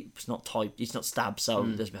Slash, but it's not typed, it's not stab, so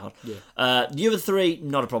that's a bit hard. Yeah. The other 3,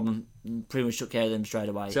 not a problem. pretty much took care of them straight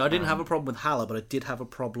away. So I didn't have a problem with Hala, but I did have a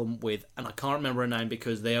problem with, and I can't remember her name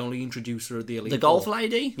because they only introduced her at the Elite the golf Four.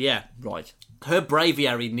 lady? Yeah. Right. Her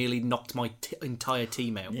braviary nearly knocked my entire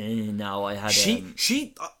team out. No, I had...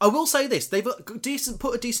 I will say this, they've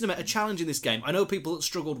put a decent amount of challenge in this game. I know people that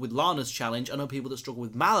struggled with Lana's challenge, I know people that struggled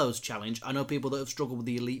with Mallow's challenge, I know people that have struggled with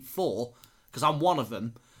the Elite Four, because I'm one of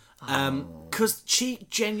them. Because she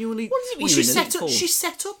genuinely... What does it mean she's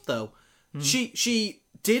set up, though. She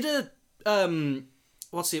did a...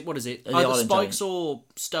 what is it? Either spikes or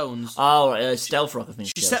stones. Oh, Stealth Rock, I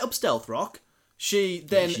think. She set up Stealth Rock. She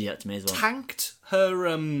then tanked her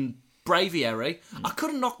braviary. I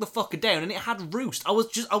couldn't knock the fucker down, and it had Roost. I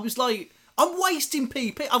was like, I'm wasting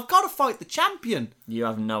PP. I've got to fight the champion. You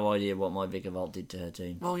have no idea what my Vigavolt did to her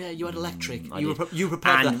team. Well, yeah, you had Electric. You were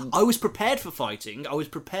prepared for that. I was prepared for fighting. I was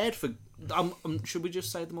prepared for... should we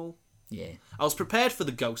just say them all? Yeah. I was prepared for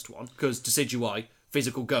the Ghost one, because Decidueye,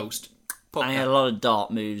 physical Ghost. I had a lot of dart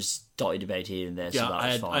moves dotted about here and there, so that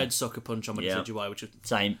was fine. I had Sucker Punch on my Decidueye, which was...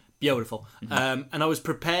 Same. Beautiful. And I was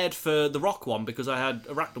prepared for the rock one because I had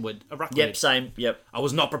Arachnoid. Yep, same. Yep. I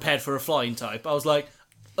was not prepared for a flying type.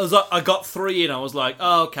 I got 3 in. I was like,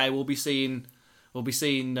 oh, okay, we'll be seeing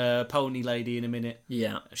Pony Lady in a minute.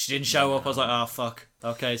 Yeah. She didn't show up. I was like, oh fuck.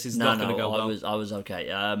 Okay, this is not going to go well. I was okay.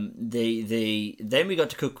 Then we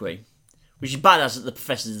got to Kukui, which is badass that the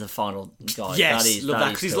Professor's the final guy. Yes, love that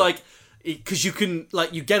because he's like, because you can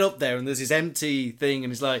you get up there and there's this empty thing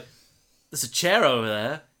and he's like, there's a chair over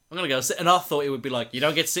there. I'm going to go sit. And I thought it would be like, you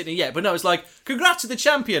don't get to sit in it yet. But no, it's like, congrats to the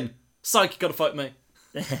champion. Psyche, got to fight me.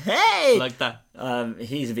 Hey! Like that.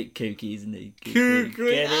 He's a bit kooky, isn't he? Kooky.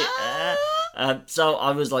 Get it? So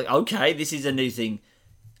I was like, okay, this is a new thing.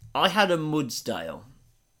 I had a Mudsdale.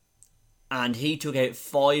 And he took out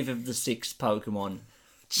 5 of the 6 Pokemon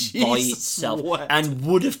by itself. What? And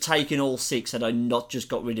would have taken all 6 had I not just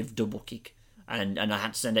got rid of Double Kick. And I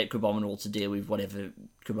had to send out Crabominal to deal with whatever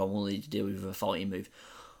Crabominal needed to deal with a fighting move.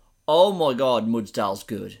 Oh my god, Mudsdale's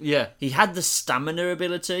good. Yeah. He had the stamina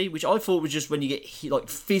ability, which I thought was just when you get hit,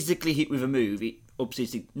 physically hit with a move, it ups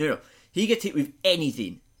his thing. No. He gets hit with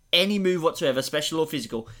anything. Any move whatsoever, special or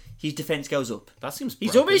physical, his defense goes up. That seems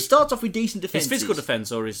He already starts off with decent defense. His physical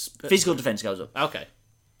defense or his... Physical defense goes up. Okay.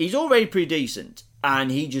 He's already pretty decent, and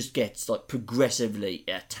he just gets progressively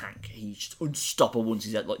a tank. He's just unstoppable once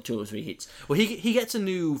he's at 2 or 3 hits. Well, he gets a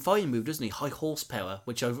new fighting move, doesn't he? High horsepower,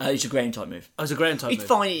 which it's a ground type move. Oh, it's a ground type move. It's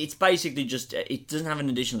fine. It's basically just it doesn't have an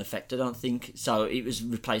additional effect, I don't think. So it was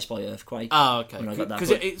replaced by Earthquake. Oh, okay. Because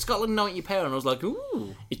it's got 90 power, and I was like,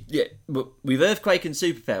 ooh. But with Earthquake and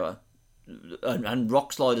Superpower. And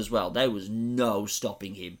Rock Slide as well. There was no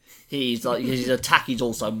stopping him. His attack is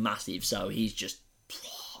also massive, so he's just.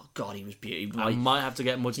 God, he was beautiful. I might have to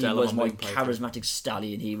get Mudsdale. He was my charismatic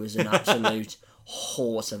stallion. He was an absolute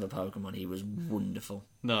horse of a Pokemon. He was wonderful.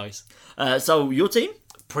 Nice. So, your team?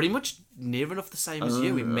 Pretty much near enough the same as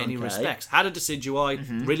you in many respects. Had a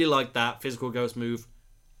Decidueye. Really liked that. Physical Ghost move.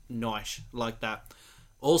 Nice. Like that.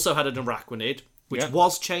 Also had an Araquanid, which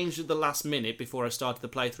was changed at the last minute before I started the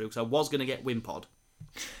playthrough, because I was going to get Wimpod.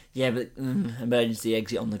 Yeah, but emergency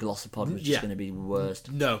exit on the Glossopod was just going to be the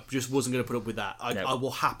worst. No, just wasn't going to put up with that. I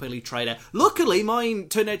will happily trade out. Luckily, mine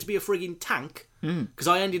turned out to be a frigging tank, because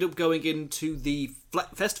I ended up going into the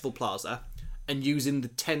Festival Plaza and using the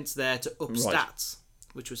tents there to up stats,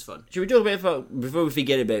 which was fun. Should we talk about, before we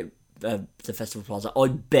forget about the Festival Plaza, I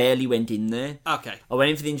barely went in there. Okay. I went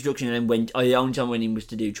in for the introduction and then the only time I went in was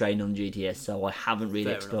to do training on GTS, so I haven't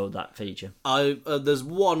really explored that feature. There's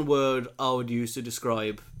one word I would use to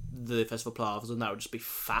describe the Festival Plaza, and that would just be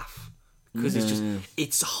faff. Because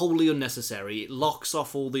it's wholly unnecessary. It locks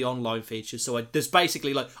off all the online features. So there's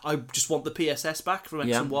basically I just want the PSS back from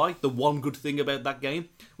X and Y. The one good thing about that game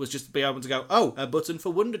was just to be able to go, oh, a button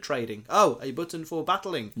for wonder trading. Oh, a button for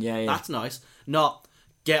battling. Yeah. That's nice. Not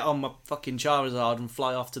get on my fucking Charizard and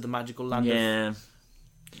fly off to the magical land of...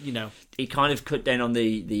 It kind of cut down on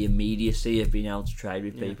the immediacy of being able to trade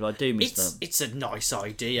with people. I do miss that. It's a nice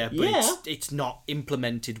idea, but it's not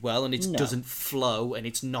implemented well, and it doesn't flow, and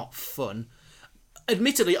it's not fun.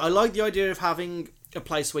 Admittedly, I like the idea of having a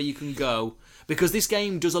place where you can go, because this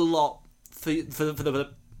game does a lot for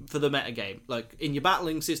the meta game. Like, in your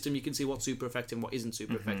battling system, you can see what's super effective and what isn't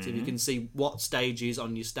super effective. You can see what stages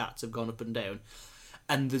on your stats have gone up and down.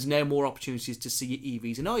 And there's now more opportunities to see your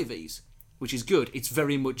EVs and IVs, which is good. It's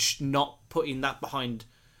very much not putting that behind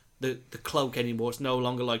the cloak anymore. It's no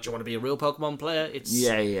longer like, do you want to be a real Pokemon player? It's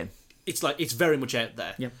it's very much out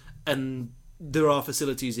there. Yeah. And there are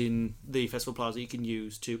facilities in the Festival Plaza you can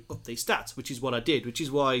use to up these stats, which is what I did, which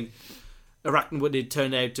is why Arachnoid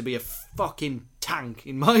turned out to be a fucking tank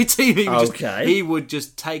in my team. He would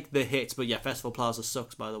just take the hits. But yeah, Festival Plaza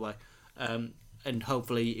sucks, by the way. And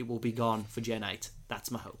hopefully it will be gone for Gen 8. That's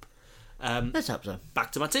my hope. Let's hope so.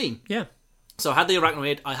 Back to my team. Yeah. So I had the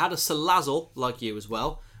Arachnoid. I had a Salazzle, like you as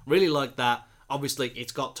well. Really like that. Obviously,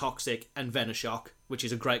 it's got Toxic and Venoshock, which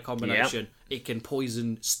is a great combination. Yep. It can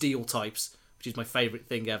poison steel types, which is my favourite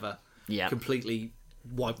thing ever. Yeah. Completely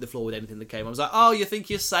wipe the floor with anything that came. I was like, oh, you think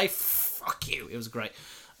you're safe? Fuck you. It was great.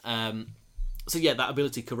 So yeah, that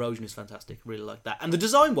ability Corrosion is fantastic. Really like that. And the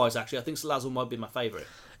design-wise, actually, I think Salazzle might be my favourite.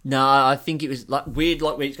 No, I think it was like weird,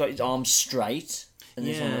 like when it's got its arms straight. And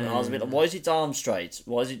this one, I was a bit like, why is its arm straight?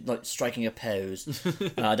 Why is it like striking a pose?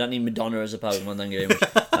 I don't need Madonna as a Pokemon, thank you very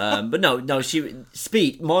much. But no,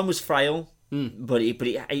 speed. Mine was frail, but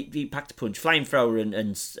it packed a punch. Flamethrower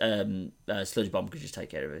and Sludge Bomb could just take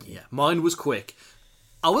care of it. Yeah, mine was quick.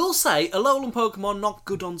 I will say, Alolan Pokemon not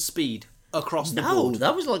good on speed across the board. No,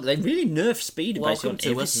 that was like they really nerfed speed. Welcome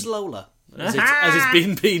to a Slowler, as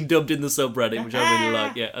it's been dubbed in the subreddit, which I really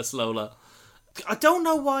like. Yeah, a Slowler. I don't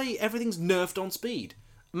know why everything's nerfed on speed.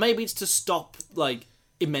 Maybe it's to stop like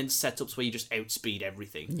immense setups where you just outspeed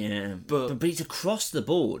everything. Yeah, but it's across the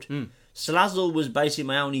board. Salazzle was basically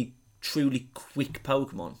my only truly quick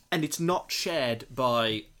Pokemon, and it's not shared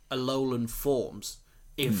by Alolan forms.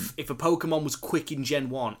 If a Pokemon was quick in Gen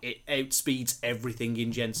 1, it outspeeds everything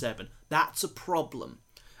in Gen 7. That's a problem,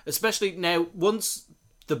 especially now once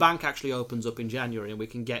the bank actually opens up in January and we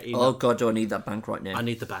can get in. Oh god, do I need that bank right now? I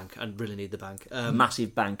need the bank. I really need the bank.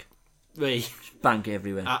 Massive bank. Bank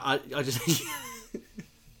everywhere. I just.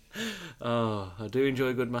 I do enjoy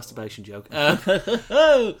a good masturbation joke.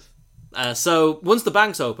 So once the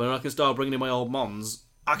bank's open and I can start bringing in my old mons,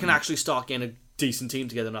 I can actually start getting a decent team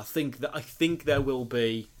together. And I think there will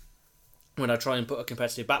be, when I try and put a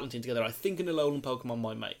competitive battling team together, I think an Alolan Pokemon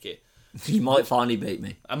might make it. You might finally beat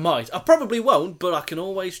me. I might. I probably won't, but I can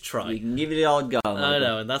always try. You can give it the odd go. I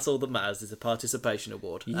know, and that's all that matters. It's a participation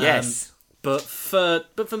award. Yes. But for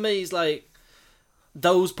me, it's like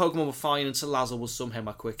those Pokemon were fine, and Salazzle was somehow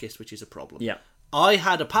my quickest, which is a problem. Yeah. I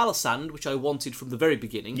had a Palossand, which I wanted from the very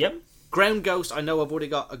beginning. Yep. Ground Ghost, I know I've already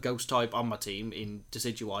got a Ghost type on my team in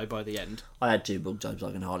Decidueye by the end. I had 2 Bug types,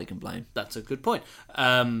 I can hardly complain. That's a good point.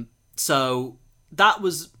 So that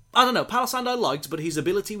was, I don't know, Palossand I liked, but his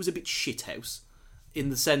ability was a bit shithouse in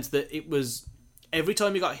the sense that it was every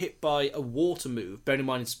time you got hit by a water move, bearing in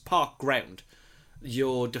mind it's park ground,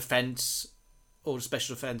 your defense or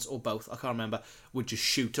special defense or both, I can't remember, would just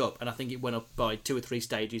shoot up, and I think it went up by 2 or 3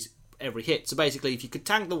 stages every hit. So basically, if you could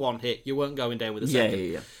tank the one hit, you weren't going down with a second.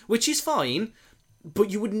 Yeah. Which is fine, but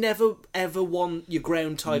you would never ever want your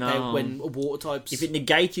ground type out when a water type's... If it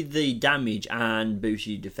negated the damage and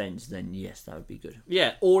boosted your defense, then yes, that would be good.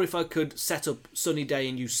 Yeah, or if I could set up Sunny Day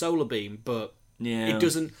and use Solar Beam, but it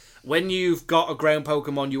doesn't... When you've got a ground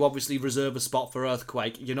Pokemon, you obviously reserve a spot for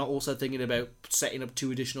Earthquake. You're not also thinking about setting up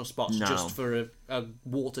 2 additional spots just for a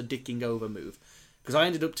water dicking over move. Because I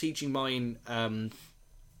ended up teaching mine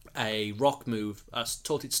a rock move. I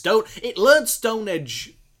taught it Stone... It learned Stone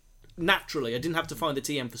Edge naturally. I didn't have to find the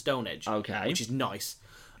TM for Stone Edge. Okay. Which is nice.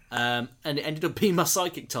 And it ended up being my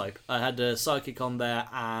Psychic type. I had a Psychic on there,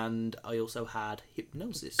 and I also had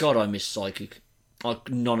Hypnosis. God, I miss Psychic.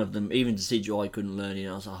 None of them, even Decidueye, I couldn't learn it.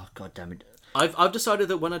 I was like, oh, god damn it. I've decided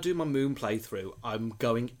that when I do my Moon playthrough, I'm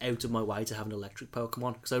going out of my way to have an electric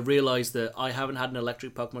Pokemon, because I realised that I haven't had an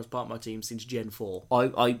electric Pokemon as part of my team since Gen 4.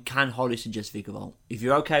 I can hardly suggest Vikavolt. If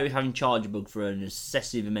you're okay with having Chargebug for an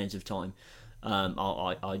excessive amount of time,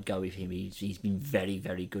 I'd go with him. He's been very,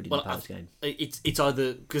 very good in the past game. It's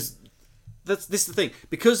either... because this is the thing.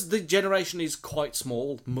 Because the generation is quite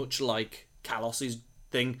small, much like Kalos's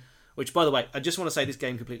thing... Which, by the way, I just want to say this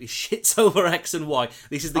game completely shits over X and Y.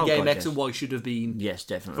 This is the game X and Y should have been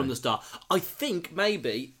from the start. I think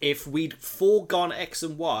maybe if we'd foregone X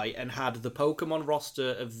and Y and had the Pokemon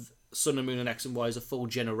roster of Sun and Moon and X and Y as a full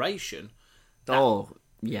generation...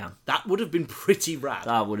 that would have been pretty rad.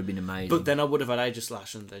 That would have been amazing. But then I would have had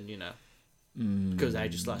Aegislash, and then, because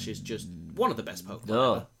Aegislash is just one of the best Pokemon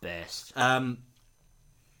ever. Best.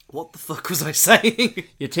 What the fuck was I saying?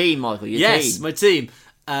 Your team, Michael, team. Yes, my team.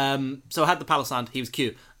 So I had the Palossand, he was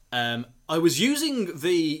cute. I was using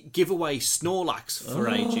the giveaway Snorlax for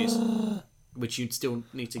ages, which you'd still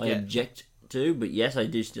need to get. I object to, but yes, I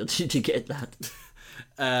do still need to get that.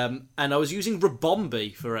 And I was using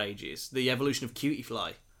Rabombi for ages, the evolution of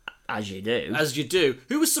Cutiefly. As you do. As you do.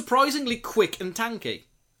 Who was surprisingly quick and tanky.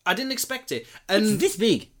 I didn't expect it. And it's this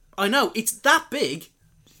big. I know, it's that big.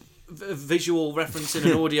 Visual reference in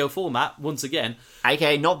an audio format, once again.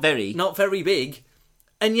 Okay, not very. Not very big.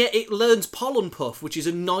 And yet it learns Pollen Puff, which is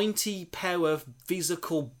a 90 power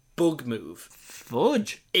physical bug move.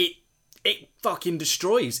 Fudge. It fucking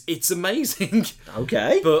destroys. It's amazing.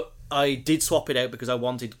 Okay. But I did swap it out because I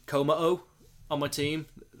wanted Komao on my team.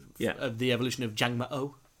 Yeah. The evolution of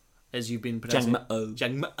Jangmo-O, as you've been pronouncing. Jangmo-O.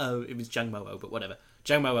 Jangmo-O. It was Jangmo-O, but whatever.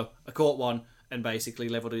 Jangmo-O. I caught one and basically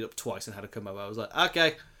leveled it up twice and had a Komao. I was like,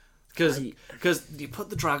 okay. Because you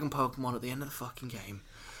put the dragon Pokemon at the end of the fucking game.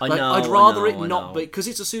 I'd rather it not be, because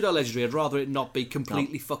it's a pseudo legendary. I'd rather it not be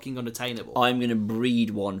completely fucking unattainable. I'm going to breed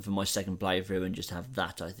one for my second playthrough and just have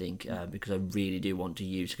that. I think because I really do want to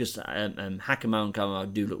use, because Hakamo and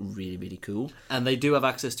Komao do look really, really cool, and they do have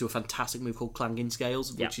access to a fantastic move called Clanging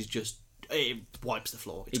Scales, which is just, it wipes the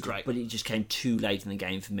floor. It's great, but it just came too late in the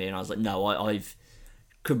game for me, and I was like, no, I've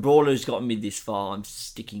Cabrawler's gotten me this far. I'm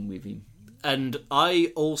sticking with him. And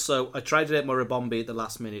I traded out my Ribombee at the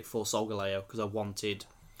last minute for Solgaleo because I wanted.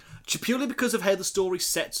 Purely because of how the story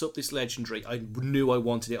sets up this legendary, I knew I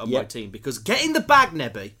wanted it on my team. Because get in the bag,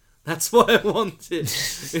 Nebby. That's what I wanted.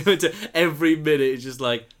 Every minute, it's just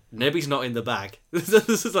like, Nebby's not in the bag.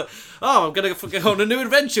 This is like, oh, I'm going to go on a new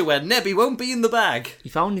adventure where Nebby won't be in the bag.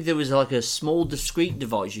 If only there was like a small discreet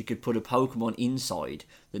device you could put a Pokemon inside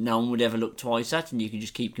that no one would ever look twice at, and you could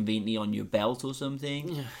just keep conveniently on your belt or something.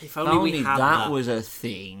 Yeah, if only we had that was a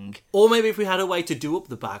thing. Or maybe if we had a way to do up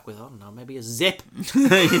the bag with, I don't know, maybe a zip.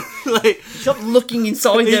 Stop looking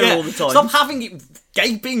inside there all the time. Stop having it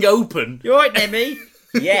gaping open. You alright, Nebby?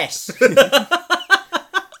 Yes.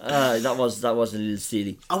 That was a little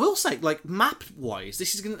silly. I will say, like, map-wise,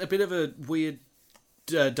 this is a bit of a weird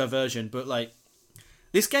diversion, but, like,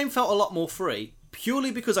 this game felt a lot more free,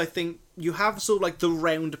 purely because I think you have sort of, like, the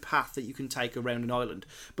round path that you can take around an island,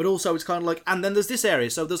 but also it's kind of like, and then there's this area,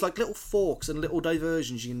 so there's, like, little forks and little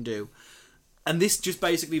diversions you can do, and this just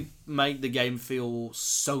basically made the game feel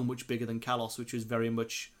so much bigger than Kalos, which was very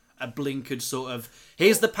much a blinkered sort of,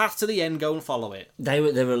 here's the path to the end, go and follow it. There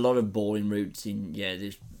were a lot of boring routes in,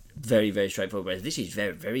 this very, very straightforward. This is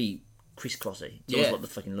very, very crisscrossy. It's almost like the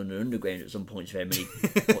fucking London Underground at some points, very many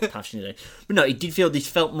paths in there. But no, this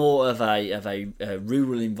felt more of a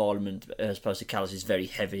rural environment as opposed to Kalos' very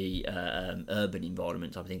heavy urban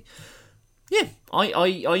environment type of thing. Yeah,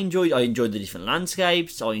 I enjoyed the different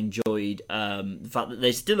landscapes. I enjoyed the fact that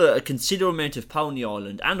there's still a considerable amount of Pony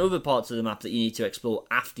Island and other parts of the map that you need to explore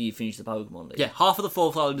after you finish the Pokemon League. Yeah, half of the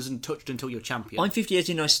fourth island isn't touched until you're champion. I'm 50 years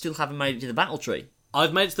in and I still haven't made it to the Battle Tree.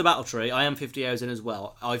 I've made it to the Battle Tree. I am 50 hours in as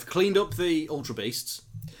well. I've cleaned up the Ultra Beasts.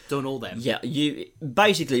 Done all them. Yeah,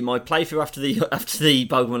 basically my playthrough after the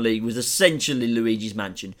Pokemon League was essentially Luigi's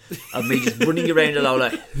Mansion of me just running around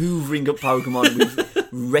Alola, hoovering up Pokemon with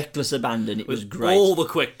reckless abandon. It was great. All the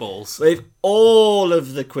quick balls. With all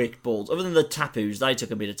of the quick balls, other than the Tapus, they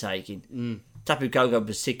took a bit of taking. Tapu Koko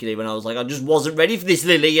particularly, when I was like, I just wasn't ready for this,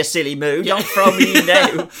 Lily, you silly moo. Don't throw me in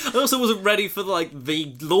now. I also wasn't ready for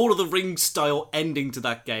the Lord of the Rings style ending to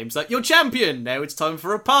that game. It's like, you're champion, now it's time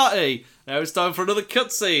for a party. Now it's time for another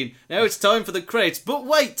cutscene. Now it's time for the crates. But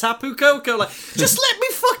wait, Tapu Koko, like, just let me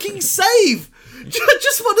fucking save. I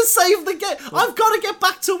just want to save the game. I've got to get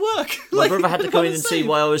back to work. My brother had to come in and see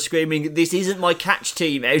why I was screaming, this isn't my catch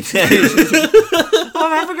team out there.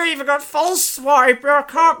 I haven't even got false swipe. I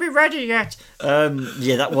can't be ready yet.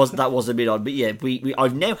 That was a bit odd. But yeah, I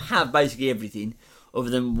now have basically everything, other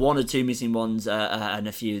than one or two missing ones and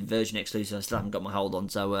a few version exclusives I still haven't got my hold on.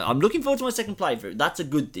 So I'm looking forward to my second playthrough. That's a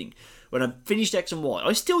good thing. When I finished X and Y,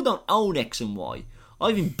 I still don't own X and Y.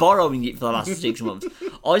 I've been borrowing it for the last 6 months.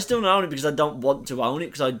 I still don't own it because I don't want to own it,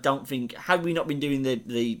 because I don't think... Had we not been doing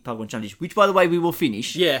the Pokemon Challenge, which, by the way, we will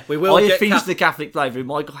finish. Yeah, we will. I have finished the Catholic playthrough.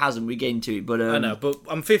 Michael hasn't. We get into it, but... I know, but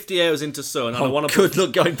I'm 50 hours into Sun, and I want to... Good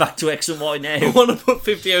luck going back to X and Y now. I want to put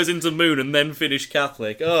 50 hours into Moon and then finish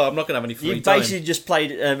Catholic. Oh, I'm not going to have any free time. You basically just played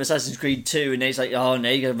Assassin's Creed 2, and then it's like, oh, now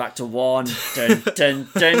you're going back to 1. Dun, dun,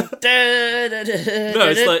 dun, dun, dun, no,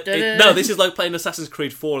 it's like... this is like playing Assassin's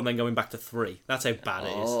Creed 4 and then going back to 3. That's how bad it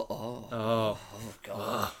is. Oh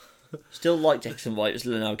God! Still liked X and Y. It was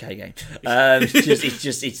still an okay game.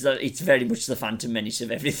 It's very much the Phantom Menace of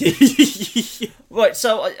everything. Right.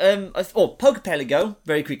 So, Pokepelago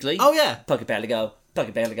very quickly. Oh yeah, Pokepelago.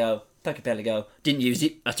 Didn't use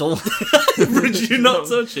it at all. Did you not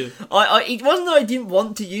touch it? It wasn't that I didn't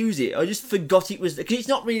want to use it. I just forgot it was, because it's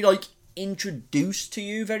not really like introduced to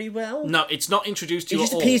you very well. No, it's not introduced to you at all.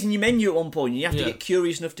 It just appears in your menu at one point, and you have to get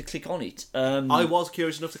curious enough to click on it. I was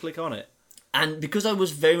curious enough to click on it. And because I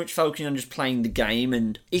was very much focusing on just playing the game,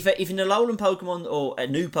 and if an Alolan Pokemon or a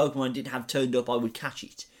new Pokemon didn't have turned up, I would catch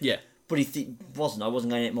it. Yeah. But if it wasn't, I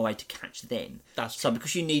wasn't going to get my way to catch them. That's so,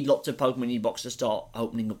 because you need lots of Pokemon in your box to start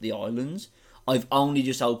opening up the islands, I've only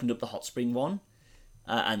just opened up the Hot Spring one.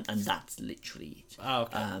 and that's literally it. Oh,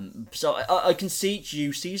 okay. So I can see its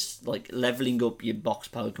uses, like leveling up your box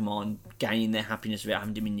Pokemon, gaining their happiness without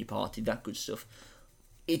having them in your party, that good stuff.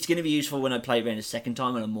 It's going to be useful when I play it around a second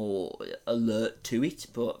time and I'm more alert to it,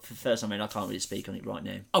 but for the first time, I can't really speak on it right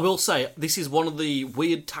now. I will say, this is one of the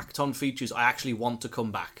weird tacked-on features I actually want to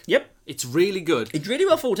come back. Yep. It's really good. It's really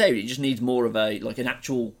well thought out. It just needs more of an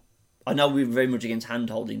actual... I know we're very much against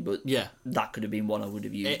hand-holding, but Yeah. that could have been one I would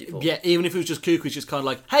have used it for. Yeah, even if it was just Cuckoo, it's just kind of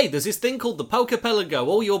like, hey, there's this thing called the Pokepelago.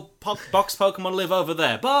 All your box Pokemon live over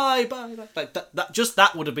there. Bye, bye, bye. Like,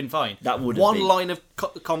 that would have been fine. That would have One been. line of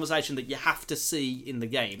conversation that you have to see in the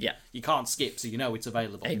game. Yeah. You can't skip, so you know it's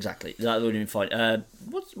available. Exactly. That would have been fine.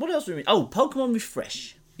 What else do we mean? Oh, Pokemon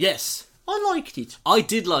Refresh. Yes. I liked it. I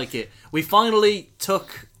did like it. We finally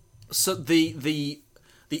took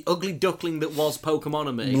the ugly duckling that was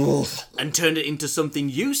Pokemonomy and turned it into something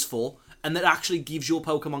useful and that actually gives your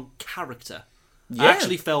Pokemon character. Yeah. I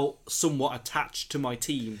actually felt somewhat attached to my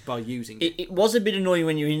team by using it. It was a bit annoying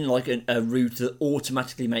when you're in like a route that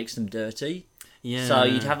automatically makes them dirty. Yeah. So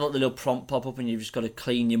you'd have like the little prompt pop up and you've just got to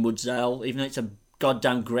clean your Mudsdale. Even though it's a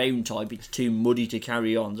goddamn ground type, it's too muddy to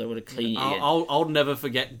carry on, so I've got to clean it again. I'll never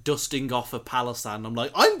forget dusting off a Palossand. I'm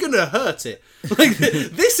like, I'm going to hurt it. Like,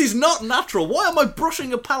 this is not natural. Why am I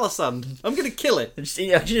brushing a Palossand? I'm going to kill it.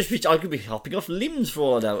 I could be hopping off limbs for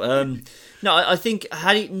all I know. No, I think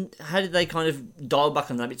how did they kind of dial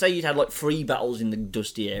back on that? Say you'd had like 3 battles in the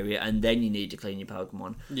dusty area, and then you need to clean your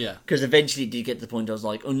Pokemon. Yeah. Because eventually it did get to the point I was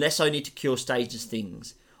like, unless I need to cure status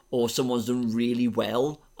things, or someone's done really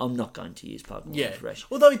well, I'm not going to use Pokemon Refresh.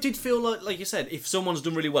 Although it did feel like you said, if someone's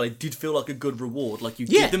done really well, it did feel like a good reward. Like you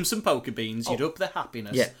give them some Pokebeans, you'd up their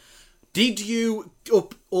happiness. Yeah. Did you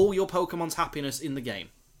up all your Pokemon's happiness in the game?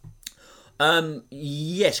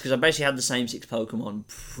 Yes, because I basically had the same 6 Pokemon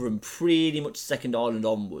from pretty much Second Island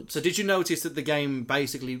onwards. So did you notice that the game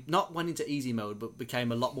basically not went into easy mode, but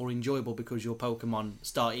became a lot more enjoyable because your Pokemon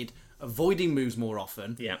started avoiding moves more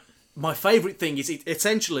often? Yeah. My favourite thing is it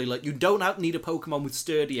essentially like you don't need a Pokemon with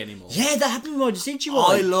Sturdy anymore. Yeah, that happened with my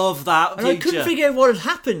Decidueye. I love that And feature. I couldn't figure out what had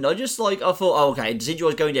happened. I thought, oh, okay,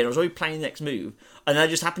 Decidueye's going down. I was already playing the next move. And I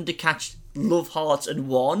just happened to catch Love Hearts and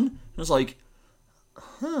won. I was like,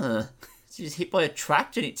 huh. It's just hit by a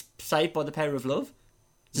tract and it's saved by the power of love.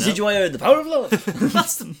 No. Decidueye earned the power of love.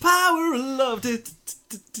 That's the power of love.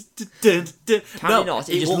 Apparently not.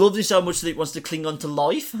 It just loves you so much that it wants to cling on to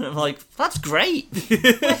life. And I'm like, that's great.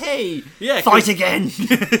 Hey, fight again.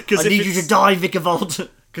 I need you to die, Vikavolt.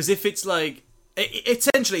 Because if it's like...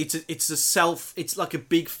 Essentially, it's like a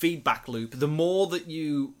big feedback loop. The more that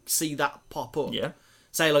you see that pop up,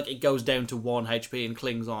 say like it goes down to 1 HP and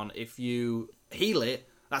clings on, if you heal it,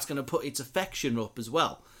 that's going to put its affection up as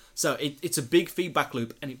well. So it's a big feedback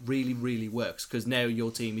loop, and it really, really works, because now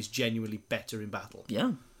your team is genuinely better in battle.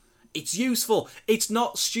 Yeah. It's useful. It's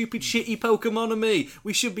not stupid, shitty Pokemonomy.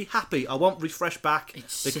 We should be happy. I want Refresh back.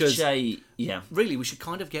 Because really, we should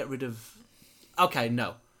kind of get rid of... Okay,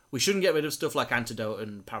 no. We shouldn't get rid of stuff like Antidote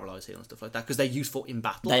and Paralyze Heal and stuff like that, because they're useful in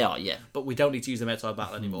battle. They are, yeah. But we don't need to use them outside of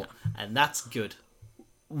battle anymore. No. And that's good.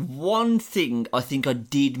 One thing I think I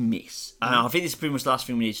did miss, and I think this is pretty much the last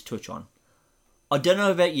thing we need to touch on. I don't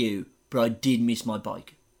know about you, but I did miss my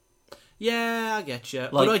bike. Yeah, I get you.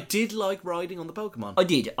 But I did like riding on the Pokemon. I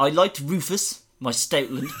did. I liked Rufus, my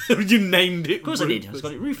Stoutland. You named it. Of course Rufus. I did. I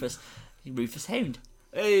got it Rufus. Rufus Hound.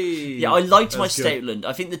 Hey. Yeah, I liked my Stoutland.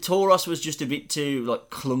 I think the Tauros was just a bit too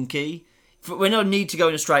clunky. When I need to go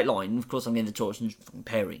in a straight line, of course I'm getting the Tauros and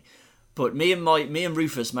Perry. But me and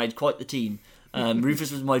Rufus made quite the team.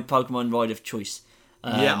 Rufus was my Pokemon ride of choice.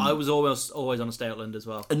 I was always on a Stoutland as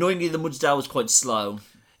well. Annoyingly, the Mudsdale was quite slow.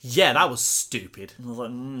 Yeah, that was stupid. I was like,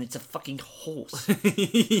 it's a fucking horse. Come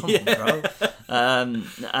on, bro.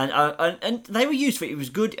 And they were used for it. It was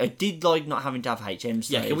good. I did like not having to have HMs.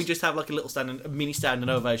 Yeah, can we just have like a mini standing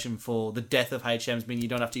ovation for the death of HMs, meaning you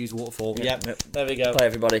don't have to use Waterfall? Yep. There we go. Play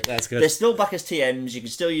everybody. That's good. They're still back as TMs. You can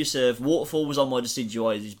still use Surf. Waterfall was on my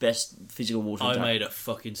Decidueye, his best physical water attack. I made a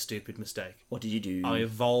fucking stupid mistake. What did you do? I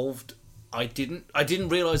evolved. I didn't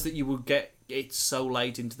realise that you would get it so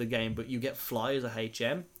late into the game, but you get Fly as a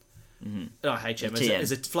HM. Mm-hmm. Not HM,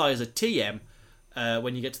 as a Fly as a TM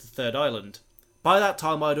when you get to the third island. By that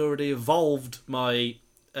time, I'd already evolved my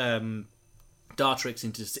Dartrix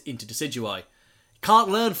into Decidueye. Can't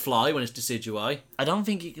learn Fly when it's Decidueye. I don't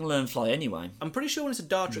think you can learn Fly anyway. I'm pretty sure when it's a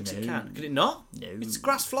Dartrix it can. Can it not? No. It's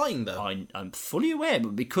grass flying though. I'm fully aware,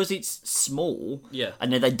 but because it's small, yeah,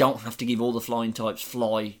 and then they don't have to give all the flying types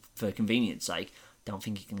Fly for convenience sake, don't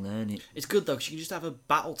think you can learn it. It's good though, because you can just have a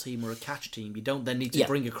battle team or a catch team. You don't then need to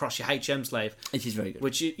bring across your HM slave. It is very good.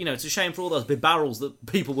 Which, it's a shame for all those big barrels that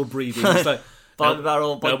people were breeding. It's like, By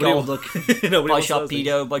Barrel, by Nobody Golduck, Nobody by wants those things.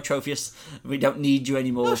 Sharpedo, by Trophius. We don't need you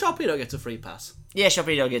anymore. No, Sharpedo gets a free pass. Yeah,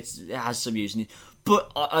 Sharpedo has some use in it.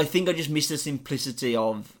 But I think I just missed the simplicity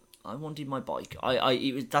of, I wanted my bike.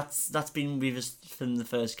 That's been with us from the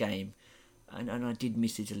first game. And I did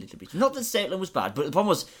miss it a little bit. Not that Stoutland was bad, but the problem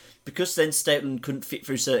was, because then Stoutland couldn't fit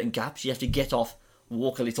through certain gaps, you have to get off,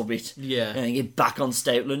 walk a little bit, Yeah. and then get back on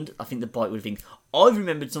Stoutland. I think the bike would have been... I've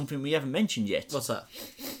remembered something we haven't mentioned yet. What's that?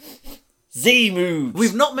 Z-moves!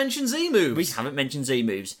 We've not mentioned Z-moves. We haven't mentioned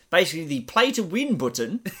Z-moves. Basically, the play to win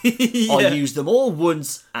button, Yeah. I used them all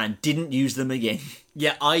once and didn't use them again.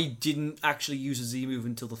 Yeah, I didn't actually use a Z-move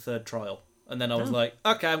until the third trial. And then I was like,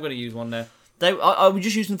 okay, I'm going to use one now. I would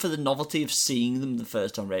just use them for the novelty of seeing them the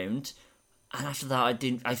first time round. And after that,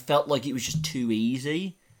 I felt like it was just too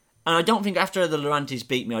easy. And I don't think after the Lurantis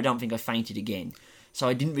beat me, I don't think I fainted again. So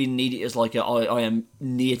I didn't really need it as like I am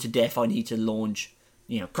near to death, I need to launch,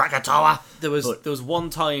 Krakatoa. There was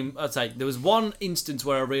one time, there was one instance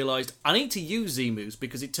where I realised I need to use Z-moves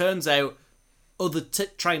because it turns out other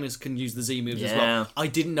trainers can use the Z-moves as well. I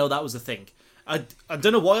didn't know that was a thing. I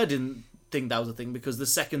don't know why I didn't think that was a thing, because the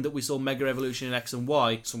second that we saw Mega Evolution in X and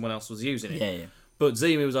Y, someone else was using it. Yeah. But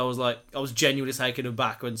Z-moves, I was genuinely taken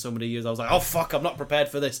aback when somebody used. I was like, oh fuck, I'm not prepared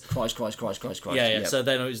for this. Christ. Yeah. Yep. So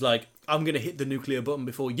then it was like, I'm going to hit the nuclear button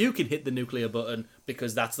before you can hit the nuclear button,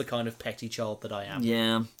 because that's the kind of petty child that I am.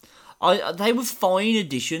 Yeah. They were fine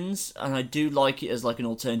additions, and I do like it as like an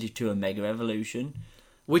alternative to a Mega Evolution.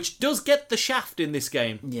 Which does get the shaft in this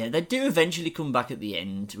game. Yeah, they do eventually come back at the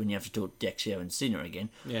end when you have to talk Dexio and Sinner again.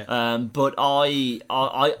 Yeah. But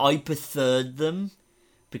I preferred them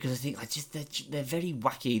because I think they're very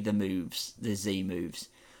wacky, the Z moves,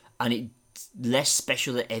 and it's less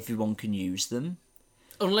special that everyone can use them.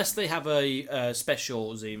 Unless they have a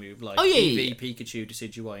special Z move like yeah. Pikachu,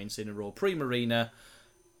 Decidueye, Incineroar, Primarina.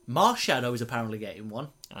 Marshadow is apparently getting one.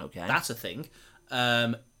 Okay, that's a thing.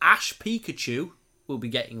 Ash Pikachu will be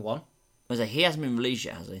getting one. He hasn't been released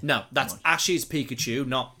yet, has he? No, that's Ash's Pikachu,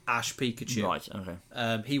 not Ash Pikachu. Right,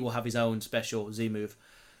 okay. He will have his own special Z move.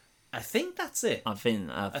 I think that's it. I think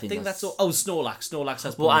that's all. Oh, Snorlax. Snorlax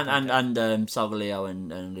has. Well, and Solgaleo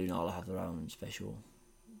and Lunala have their own special.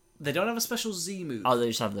 They don't have a special Z move. Oh, they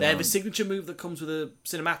just have their own. They have a signature move that comes with a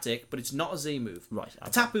cinematic, but it's not a Z move. Right.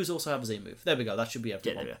 Okay. Tapus also have a Z move. There we go. That should be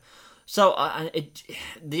everyone. Yeah, there we go. So,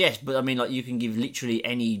 yes, but I mean, like, you can give literally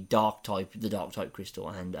any dark type the dark type crystal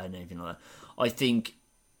and anything like that.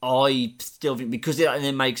 I still think, because it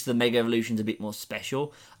then makes the Mega Evolutions a bit more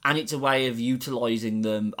special, and it's a way of utilising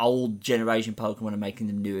them, old generation Pokemon, and making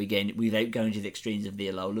them new again without going to the extremes of the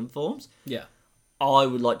Alolan forms. Yeah. I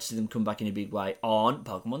would like to see them come back in a big way on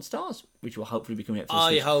Pokemon Stars, which will hopefully be coming out for the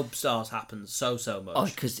Switch. I hope Stars happens so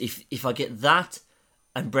much. Because if I get that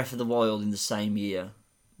and Breath of the Wild in the same year,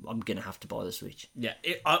 I'm gonna have to buy the Switch. Yeah,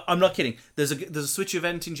 I'm not kidding. There's a Switch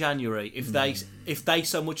event in January. If they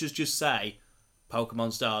so much as just say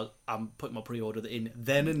Pokemon Stars, I'm putting my pre-order in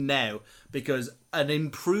then and now, because an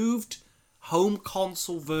improved home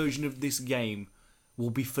console version of this game will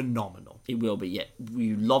be phenomenal. It will be, yeah.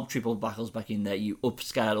 You lob triple battles back in there. You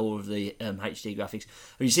upscale all of the HD graphics.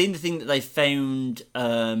 Have you seen the thing that they found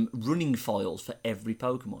running files for every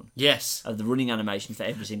Pokemon? Yes. The running animation for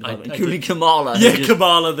every single Pokemon, including Kamala. Yeah,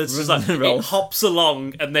 Kamala, that's just like, it hops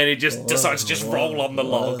along and then it just decides to just roll on the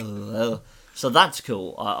log. So that's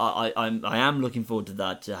cool. I am looking forward to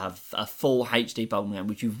that, to have a full HD Pokemon,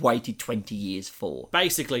 which you've waited 20 years for.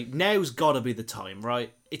 Basically, now's got to be the time,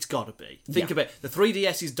 right? It's got to be. Think about it. The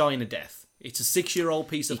 3DS is dying a death. It's a 6-year-old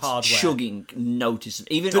piece of hardware. Chugging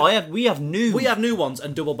noticeably. We have new ones,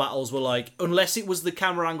 and Double Battles were like, unless it was the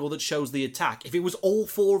camera angle that shows the attack, if it was all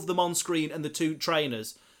 4 of them on screen and the 2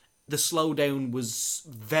 trainers, the slowdown was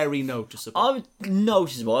very noticeable.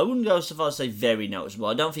 Noticeable. I wouldn't go so far as to say very noticeable.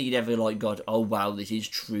 I don't think you'd ever got, oh wow, this is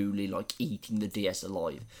truly like eating the DS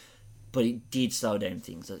alive. But it did slow down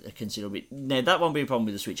things a considerable bit. Now, that won't be a problem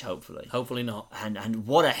with the Switch, hopefully. Hopefully not. And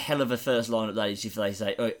what a hell of a first lineup that is if they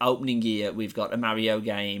say, oh, opening year, we've got a Mario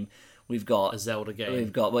game, we've got a Zelda game,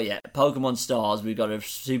 we've got, Pokemon Stars, we've got a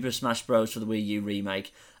Super Smash Bros. For the Wii U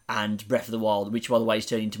remake, and Breath of the Wild, which, by the way, is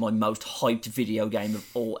turning into my most hyped video game of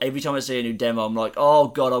all. Every time I see a new demo, I'm like, oh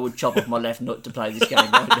god, I would chop off my left nut to play this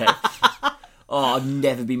game right now. Oh, I've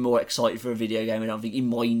never been more excited for a video game, I don't think, in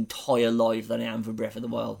my entire life than I am for Breath of the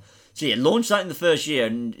Wild. So yeah, launch that in the first year,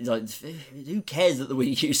 and like, who cares that the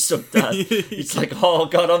Wii U sucked ass? It's like, oh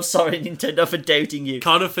god, I'm sorry, Nintendo, for doubting you.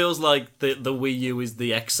 Kind of feels like the Wii U is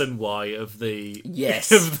the X and Y of the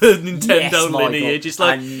of the Nintendo lineage. It's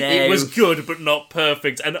like, it was good but not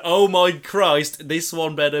perfect, and oh my Christ, this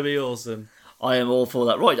one better be awesome. I am all for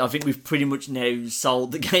that. Right, I think we've pretty much now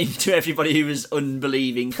sold the game to everybody who was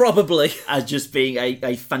unbelieving. Probably. As just being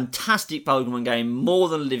a fantastic Pokemon game, more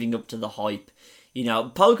than living up to the hype. You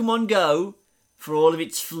know, Pokemon Go, for all of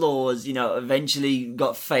its flaws, you know, eventually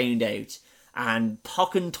got found out. And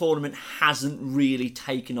Pokken Tournament hasn't really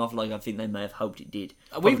taken off like I think they may have hoped it did.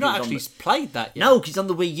 We've not actually played that yet. No, because it's on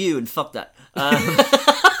the Wii U, and fuck that.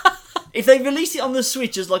 If they release it on the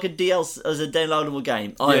Switch as like a DLC, as a downloadable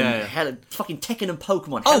game, hell, fucking Tekken and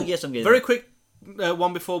Pokemon. Hell yes, I'm getting very that. quick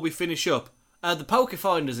one before we finish up. The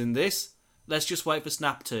Pokefinder's in this. Let's just wait for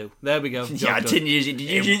Snap 2. There we go. Yeah, I didn't use it. Did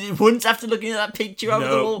you use it once after looking at that picture over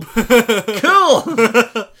the wall?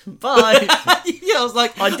 Cool! Bye! Yeah, I was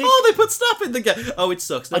like, they put Snap in the game. Oh, it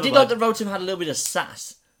sucks. I did like that Rotom had a little bit of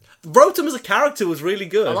sass. Rotom as a character was really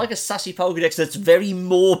good. I like a sassy Pokédex that's very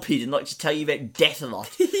morbid and likes to tell you about death a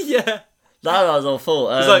lot. Yeah. That was all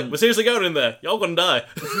full. It's like, we're seriously going in there. Y'all gonna die.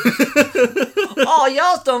 Oh,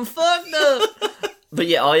 y'all's done fucked up! But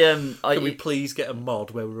yeah, Can we please get a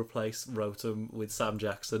mod where we replace Rotom with Sam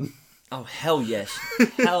Jackson? Oh, hell yes.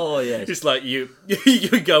 Hell yes. It's like you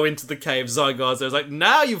go into the cave, Zygarde, it's like,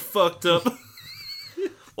 now you fucked up.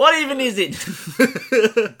 What even is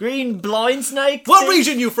it? Green blind snake? What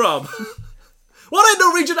region you from? What ain't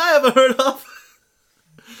no region I ever heard of?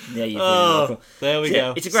 Yeah, you there we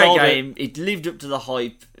go. It's a great game. It lived up to the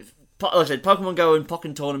hype. Like I said, Pokemon Go and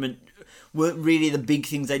Pokken Tournament weren't really the big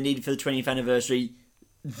things they needed for the 20th anniversary.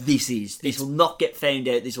 This will not get found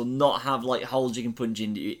out. This will not have like holes you can punch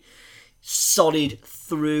into it. Solid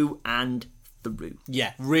through and through.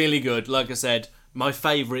 Yeah, really good. Like I said, my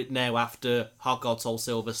favourite now after Heart Gold Soul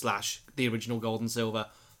Silver / the original Gold and Silver.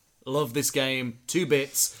 Love this game. 2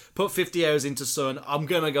 bits. Put 50 hours into Sun. I'm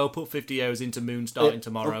going to go put 50 hours into Moon starting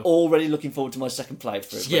tomorrow. I'm already looking forward to my second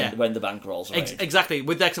playthrough when the bank rolls around. Exactly.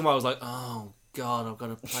 With X and Y, I was like, oh, God, I've got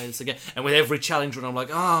to play this again. And with every challenge run, I'm like,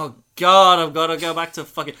 oh, God, I've got to go back to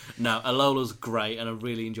fucking... No, Alola's great, and I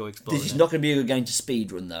really enjoy exploring This is not going to be a good game to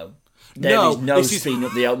speedrun, though. There is no speeding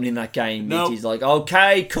up the opening in that game. No. It is like,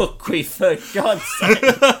 okay, Cookie, for God's sake.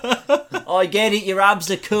 I get it, your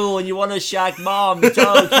abs are cool and you want to shag mom, it's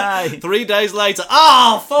okay. 3 days later,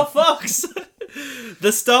 oh, for fuck's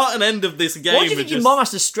The start and end of this game. Why do you think your mom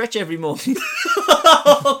has to stretch every morning?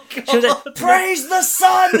 Oh, God. She was like, praise the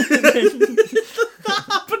sun! That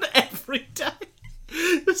happened every day.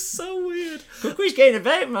 It's so weird. Cookie's getting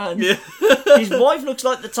about, man. Yeah. His wife looks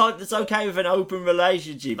like the type that's okay with an open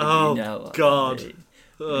relationship. Oh, God.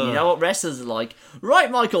 You know what wrestlers are like.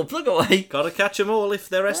 Right, Michael, plug away. Gotta catch them all if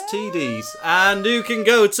they're STDs. And you can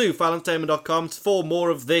go to FileEntertainment.com for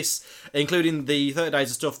more of this, including the 30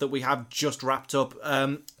 days of stuff that we have just wrapped up.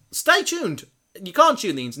 Stay tuned. You can't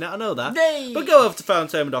tune the internet, I know that. Nay. But go over to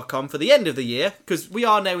FileEntertainment.com for the end of the year, because we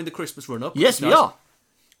are now in the Christmas run-up. Yes, we are.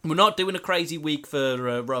 We're not doing a crazy week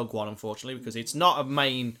for Rogue One, unfortunately, because it's not a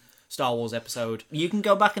main Star Wars episode. You can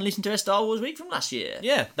go back and listen to a Star Wars week from last year.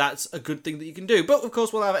 Yeah, that's a good thing that you can do. But, of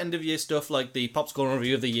course, we'll have end-of-year stuff like the Popscorn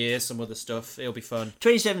review of the year, some other stuff. It'll be fun.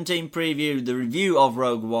 2017 preview, the review of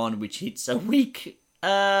Rogue One, which hits a week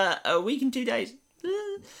and 2 days.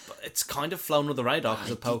 But it's kind of flown under the radar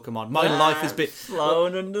because of Pokemon. My life has been...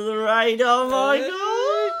 Flown under the radar, my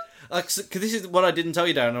God! Because this is what I didn't tell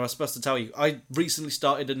you, Darren, I was supposed to tell you. I recently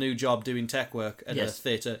started a new job doing tech work at a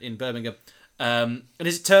theatre in Birmingham. And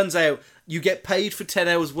as it turns out, you get paid for 10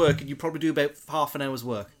 hours work and you probably do about half an hour's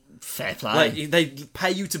work. Fair play. Like, they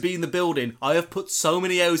pay you to be in the building. I have put so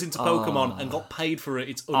many hours into Pokemon and got paid for it.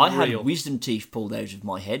 It's unreal. I had wisdom teeth pulled out of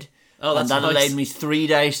my head. Oh, that's and that nice. allowed me 3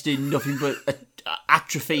 days to do nothing but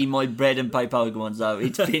atrophy my bread and play Pokemon. So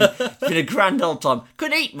it's been a grand old time.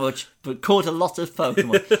 Couldn't eat much, but caught a lot of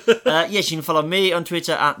Pokemon. Yes, you can follow me on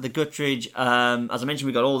Twitter at the Guttridge. As I mentioned,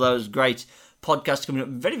 we've got all those great podcasts coming up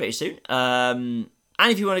very, very soon.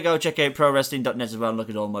 And if you want to go check out prowrestling.net as well and look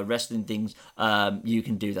at all my wrestling things, you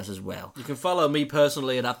can do that as well. You can follow me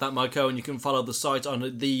personally at @thatmyco, and you can follow the site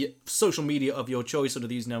on the social media of your choice under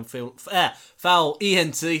the username Foul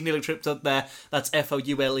ENT. Nearly tripped up there. That's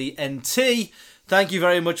FOULENT. Thank you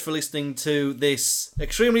very much for listening to this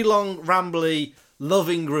extremely long, rambly,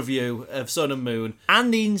 loving review of Sun and Moon.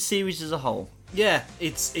 And the series as a whole. Yeah,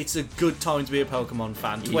 it's a good time to be a Pokemon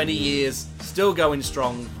fan. 20 years, still going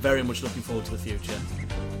strong. Very much looking forward to the future.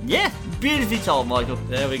 Yeah, beautifully told, Michael.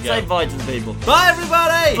 There we go. Say bye to the people. Bye,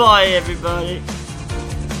 everybody! Bye, everybody.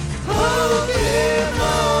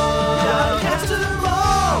 Pokemon.